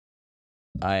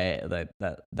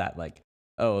 That like,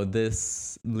 oh,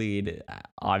 this lead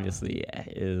obviously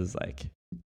is like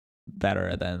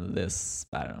better than this,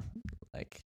 I don't know,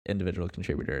 like individual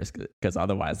contributors, because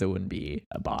otherwise it wouldn't be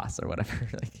a boss or whatever.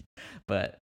 Like,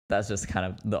 but that's just kind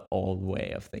of the old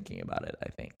way of thinking about it. I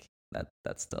think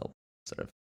that's still sort of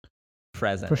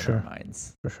present in our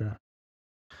minds. For sure.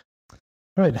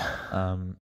 All right.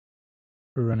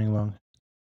 We're running long.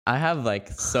 I have like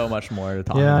so much more to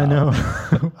talk about. Yeah, I know.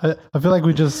 I feel like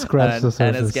we just scratched the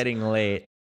surface. And it's getting late.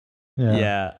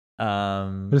 Yeah.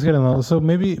 We're just getting long. So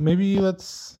maybe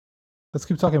let's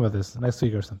keep talking about this next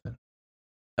week or something.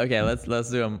 Okay, let's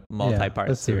do a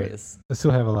multi-part series. I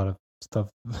still have a lot of stuff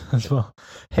as well.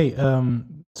 Hey,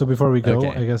 so before we go,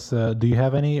 I guess, do you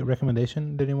have any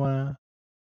recommendation that you want to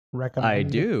recommend? I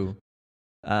do.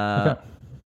 Okay.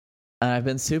 I've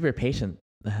been super patient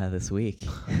this week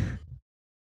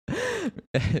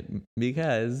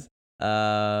because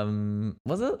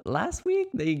was it last week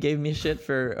that you gave me shit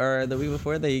for, or the week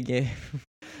before that you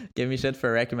give me shit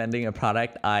for recommending a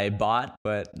product I bought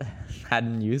but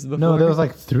hadn't used before. No, that was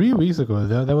like 3 weeks ago.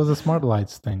 That was a smart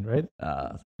lights thing, right?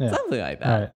 Something like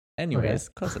that. Right. Anyways,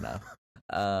 close enough.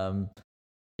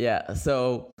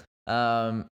 So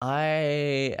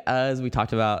I, as we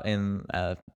talked about in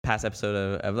a past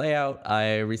episode of Layout,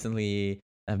 I recently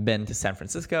have been to San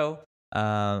Francisco,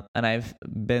 and I've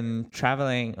been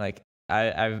traveling. Like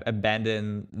I've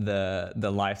abandoned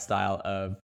the lifestyle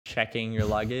of checking your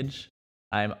luggage.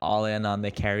 I'm all in on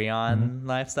the carry-on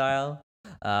lifestyle,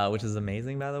 which is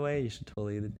amazing, by the way. You should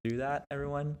totally do that,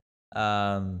 everyone.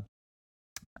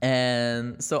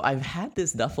 And so I've had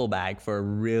this duffel bag for a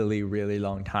really, really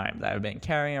long time that I've been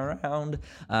carrying around.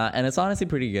 And it's honestly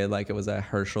pretty good. Like, it was a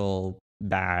Herschel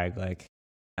bag. Like,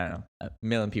 I don't know, 1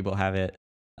 million people have it.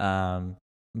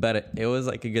 But it was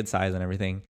like a good size and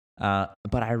everything. But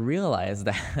I realized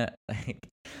that like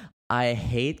I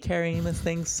hate carrying this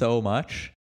thing so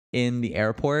much in the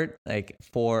airport. Like,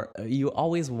 you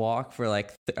always walk for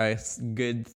like a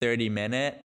good 30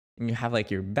 minutes, and you have like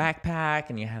your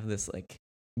backpack and you have this like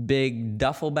big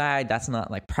duffel bag that's not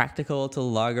like practical to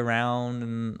lug around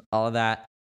and all of that.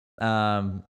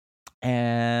 And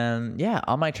yeah,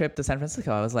 on my trip to San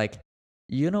Francisco, I was like,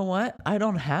 you know what? I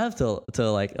don't have to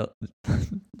like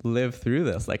live through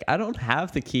this. Like, I don't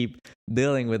have to keep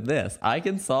dealing with this. I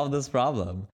can solve this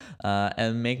problem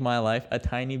and make my life a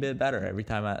tiny bit better every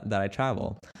time that I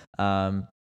travel.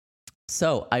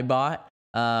 So I bought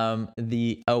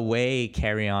the Away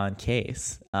carry-on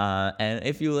case. And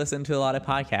if you listen to a lot of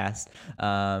podcasts,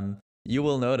 you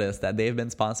will notice that they've been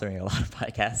sponsoring a lot of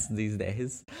podcasts these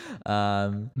days.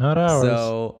 Not ours.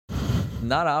 So,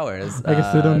 not ours. I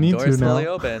guess they don't need doors to now. Doors fully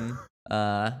open.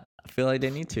 I feel like they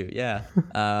need to, yeah.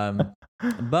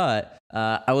 But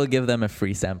I will give them a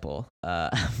free sample.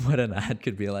 What an ad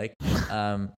could be like.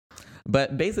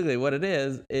 But basically what it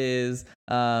is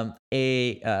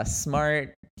a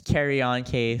smart carry-on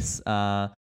case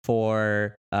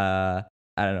for, I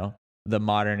don't know, the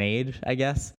modern age, I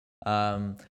guess.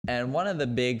 And one of the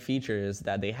big features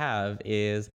that they have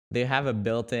is they have a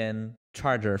built-in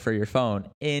charger for your phone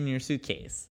in your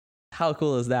suitcase. How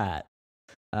cool is that?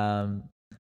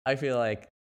 I feel like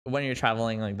when you're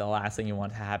traveling, like the last thing you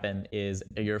want to happen is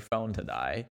your phone to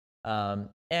die.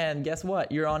 And guess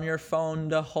what? You're on your phone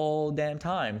the whole damn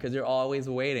time because you're always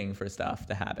waiting for stuff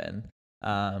to happen.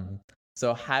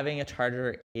 So having a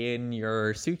charger in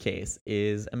your suitcase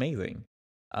is amazing.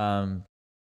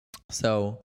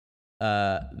 So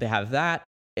they have that.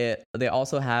 They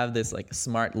also have this like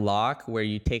smart lock where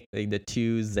you take like, the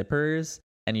 2 zippers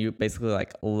and you basically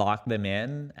like lock them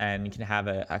in, and you can have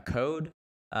a code.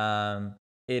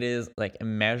 It is like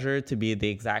measured to be the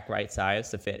exact right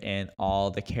size to fit in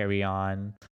all the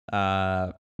carry-on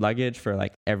luggage for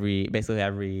like basically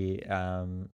every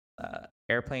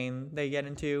airplane they get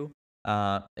into.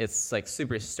 It's like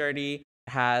super sturdy.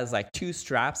 It has like 2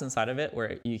 straps inside of it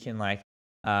where you can like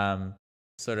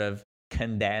sort of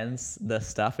condense the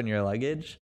stuff in your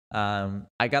luggage.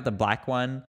 I got the black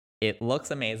one. It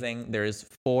looks amazing. There's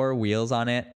 4 wheels on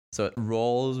it, so it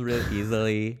rolls really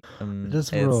easily.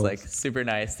 It's like super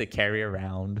nice to carry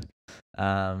around.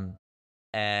 And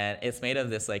it's made of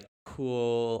this like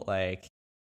cool like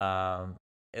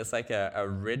it's like a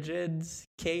rigid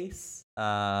case,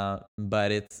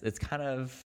 but it's kind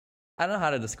of, I don't know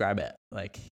how to describe it.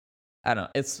 Like, I don't know.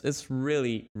 It's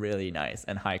really, really nice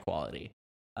and high quality.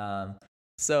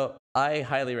 So I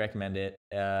highly recommend it.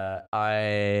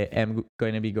 I am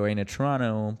going to be going to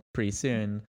Toronto pretty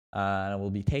soon, and I will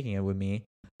be taking it with me.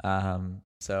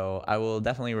 So I will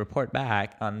definitely report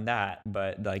back on that.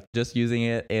 But like just using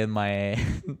it in my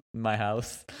my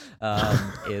house,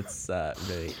 it's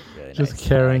really, really just nice.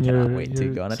 Carrying your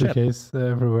suitcase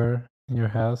everywhere in your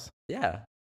house. Yeah.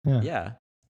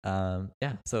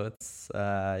 So it's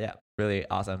really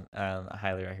awesome. I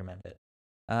highly recommend it.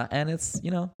 And it's, you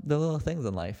know, the little things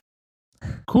in life.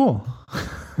 Cool.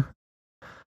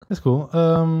 That's cool.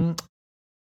 I'm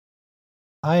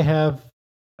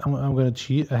going to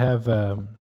cheat. I have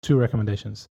 2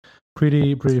 recommendations.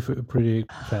 Pretty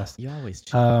fast. You always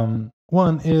cheat.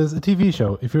 One is a TV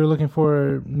show. If you're looking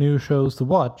for new shows to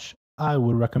watch, I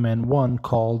would recommend one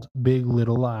called Big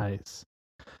Little Lies,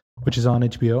 which is on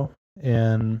HBO.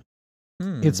 And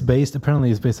it's based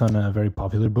on a very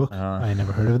popular book. I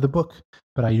never heard of the book,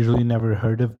 but I usually never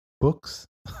heard of books.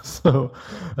 So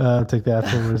take that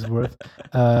for what it's worth.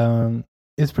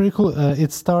 It's pretty cool.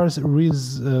 It stars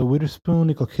Reese Witherspoon,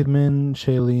 Nicole Kidman,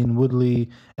 Shailene Woodley,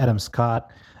 Adam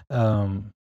Scott.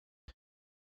 And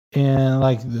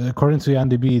like according to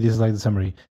IMDb, this is like the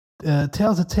summary.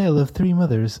 Tells a tale of 3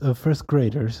 mothers of first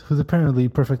graders whose apparently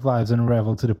perfect lives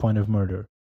unravel to the point of murder.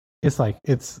 It's like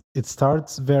it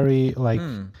starts very like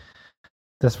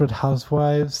Desperate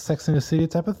Housewives, Sex in the City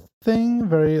type of thing,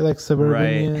 very like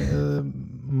suburban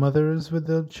mothers with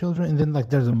the children, and then like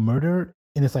there's a murder,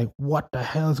 and it's like, what the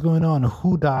hell is going on?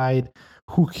 Who died?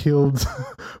 Who killed?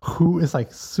 Who is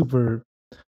like super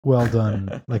well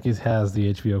done? Like it has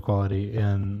the HBO quality,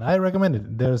 and I recommend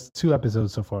it. There's 2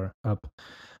 episodes so far up.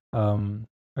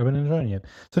 I've been enjoying it.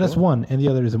 So that's one, and the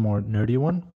other is a more nerdy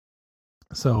one.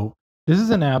 So this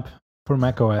is an app for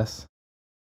macOS.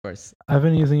 Of course. I've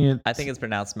been using it. I think it's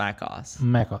pronounced macOS.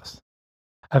 macOS.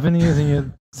 I've been using it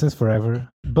since forever,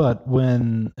 but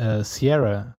when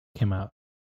Sierra came out,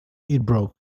 it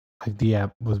broke. Like the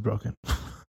app was broken.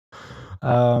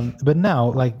 But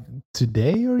now, like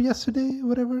today or yesterday,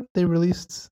 whatever, they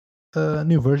released a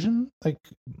new version. Like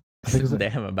I think it's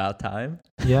damn about time.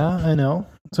 Yeah, I know.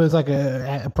 So it's like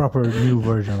a proper new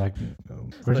version, like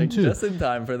version 2. Just in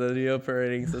time for the new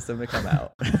operating system to come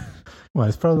out. Well,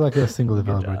 it's probably like a single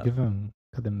developer.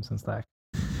 Cut them some slack.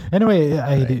 Anyway,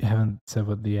 I haven't said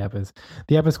what the app is.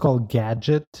 The app is called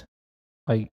Gadget,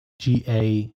 like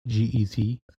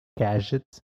Gaget, Gadget.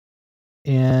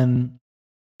 And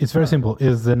it's very simple.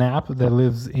 It's an app that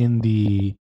lives in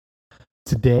the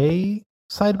Today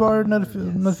sidebar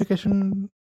notification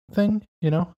thing,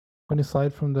 when you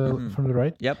slide from the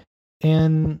right. Yep.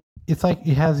 And it's like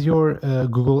it has your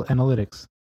Google Analytics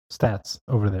stats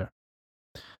over there.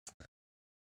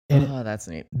 And that's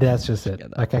neat. That's just it.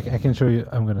 Like I can show you.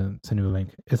 I'm gonna send you a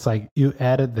link. It's like you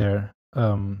add it there.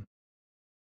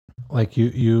 Like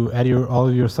you add all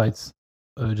of your sites.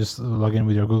 Just log in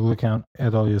with your Google account,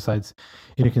 add all your sites,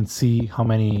 and you can see how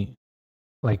many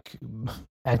like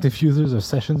active users or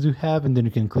sessions you have, and then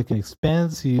you can click and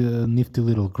expand. See a nifty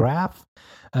little graph.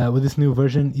 With this new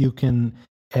version, you can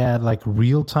add like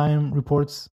real-time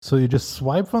reports. So you just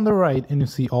swipe from the right, and you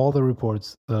see all the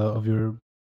reports of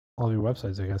all your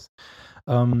websites, I guess.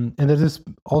 And there's this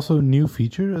also new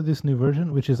feature of this new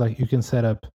version, which is like you can set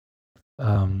up,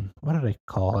 what do they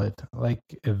call it? Like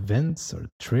events or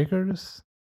triggers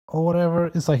or whatever.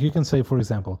 It's like you can say, for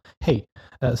example, hey,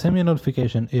 send me a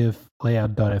notification if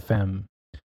layout.fm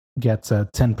gets a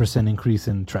 10% increase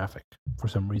in traffic for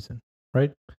some reason,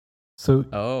 right? So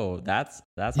that's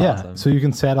awesome. So you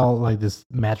can set all like this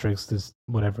metrics, this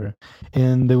whatever,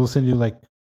 and they will send you like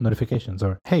notifications,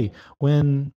 or hey,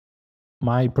 when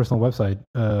my personal website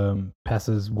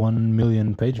passes 1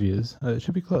 million page views, it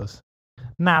should be close.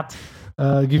 Not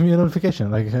give me a notification,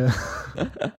 like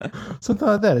something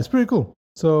like that. It's pretty cool.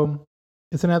 So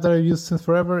it's an app that I've used since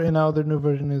forever, and now the new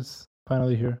version is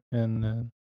finally here, and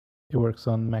it works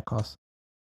on macOS.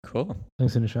 Cool.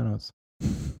 Links in the show notes.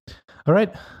 All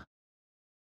right.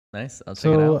 Nice. I'll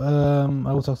check it out.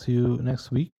 I will talk to you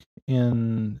next week.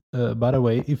 And by the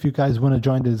way, if you guys want to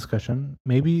join the discussion,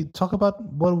 maybe talk about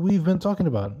what we've been talking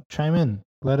about. Chime in.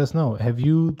 Let us know. Have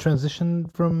you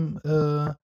transitioned from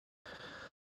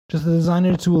just a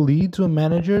designer to a lead to a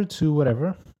manager to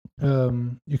whatever?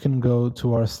 You can go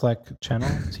to our Slack channel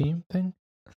team thing,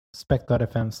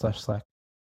 spec.fm/Slack.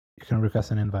 You can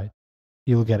request an invite.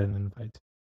 You'll get an invite.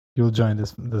 You'll join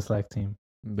the Slack team.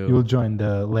 Boom. You'll join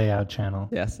the layout channel.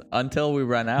 Yes, until we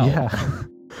run out. Yeah.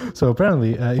 So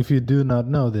apparently, if you do not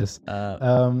know this,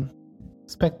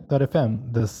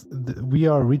 spec.fm, we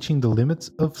are reaching the limits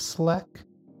of Slack,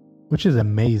 which is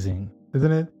amazing,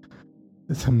 isn't it?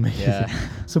 It's amazing. Yeah.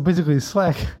 So basically,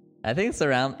 Slack. I think it's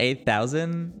around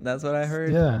 8,000. That's what I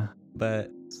heard. Yeah. But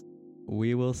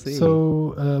we will see.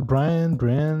 So Brian,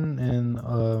 and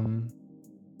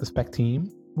the Spec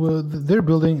team, well, they're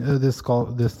building this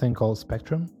thing called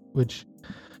Spectrum, which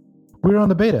we're on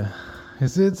the beta.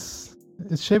 It's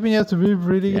shaping up to be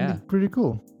pretty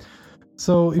cool.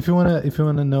 So if you wanna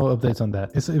know updates on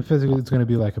that, it's basically it's gonna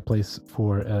be like a place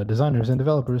for designers and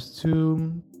developers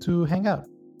to hang out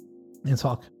and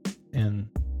talk and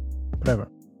whatever,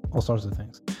 all sorts of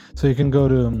things. So you can go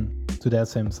to that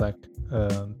same Slack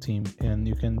team, and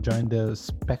you can join the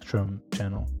Spectrum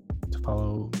channel to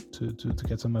follow to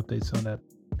get some updates on that.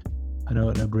 I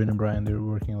know Bryn and Brian, they're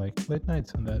working like late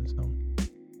nights on that. So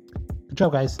good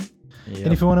job, guys. Yep.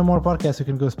 And if you want more podcasts, you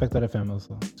can go to spec.fm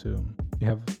also too. You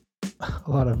have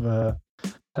a lot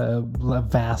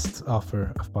of vast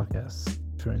offer of podcasts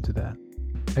if you're into that.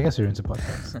 I guess you're into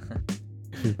podcasts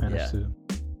if you've managed to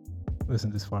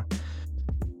listen this far.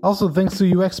 Also, thanks to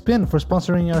UXPin for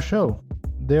sponsoring our show.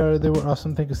 They were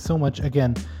awesome. Thank you so much.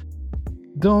 Again,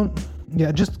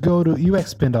 just go to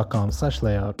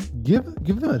uxpin.com/layout.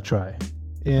 Give them a try,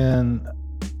 and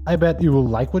I bet you will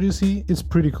like what you see. It's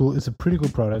pretty cool. It's a pretty cool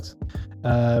product,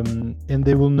 and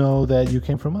they will know that you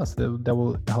came from us. That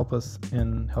will help us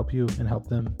and help you and help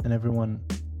them, and everyone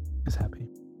is happy.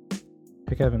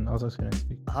 Hey, Kevin. I'll talk to you next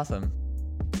week. Awesome.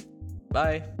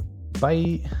 Bye.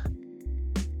 Bye.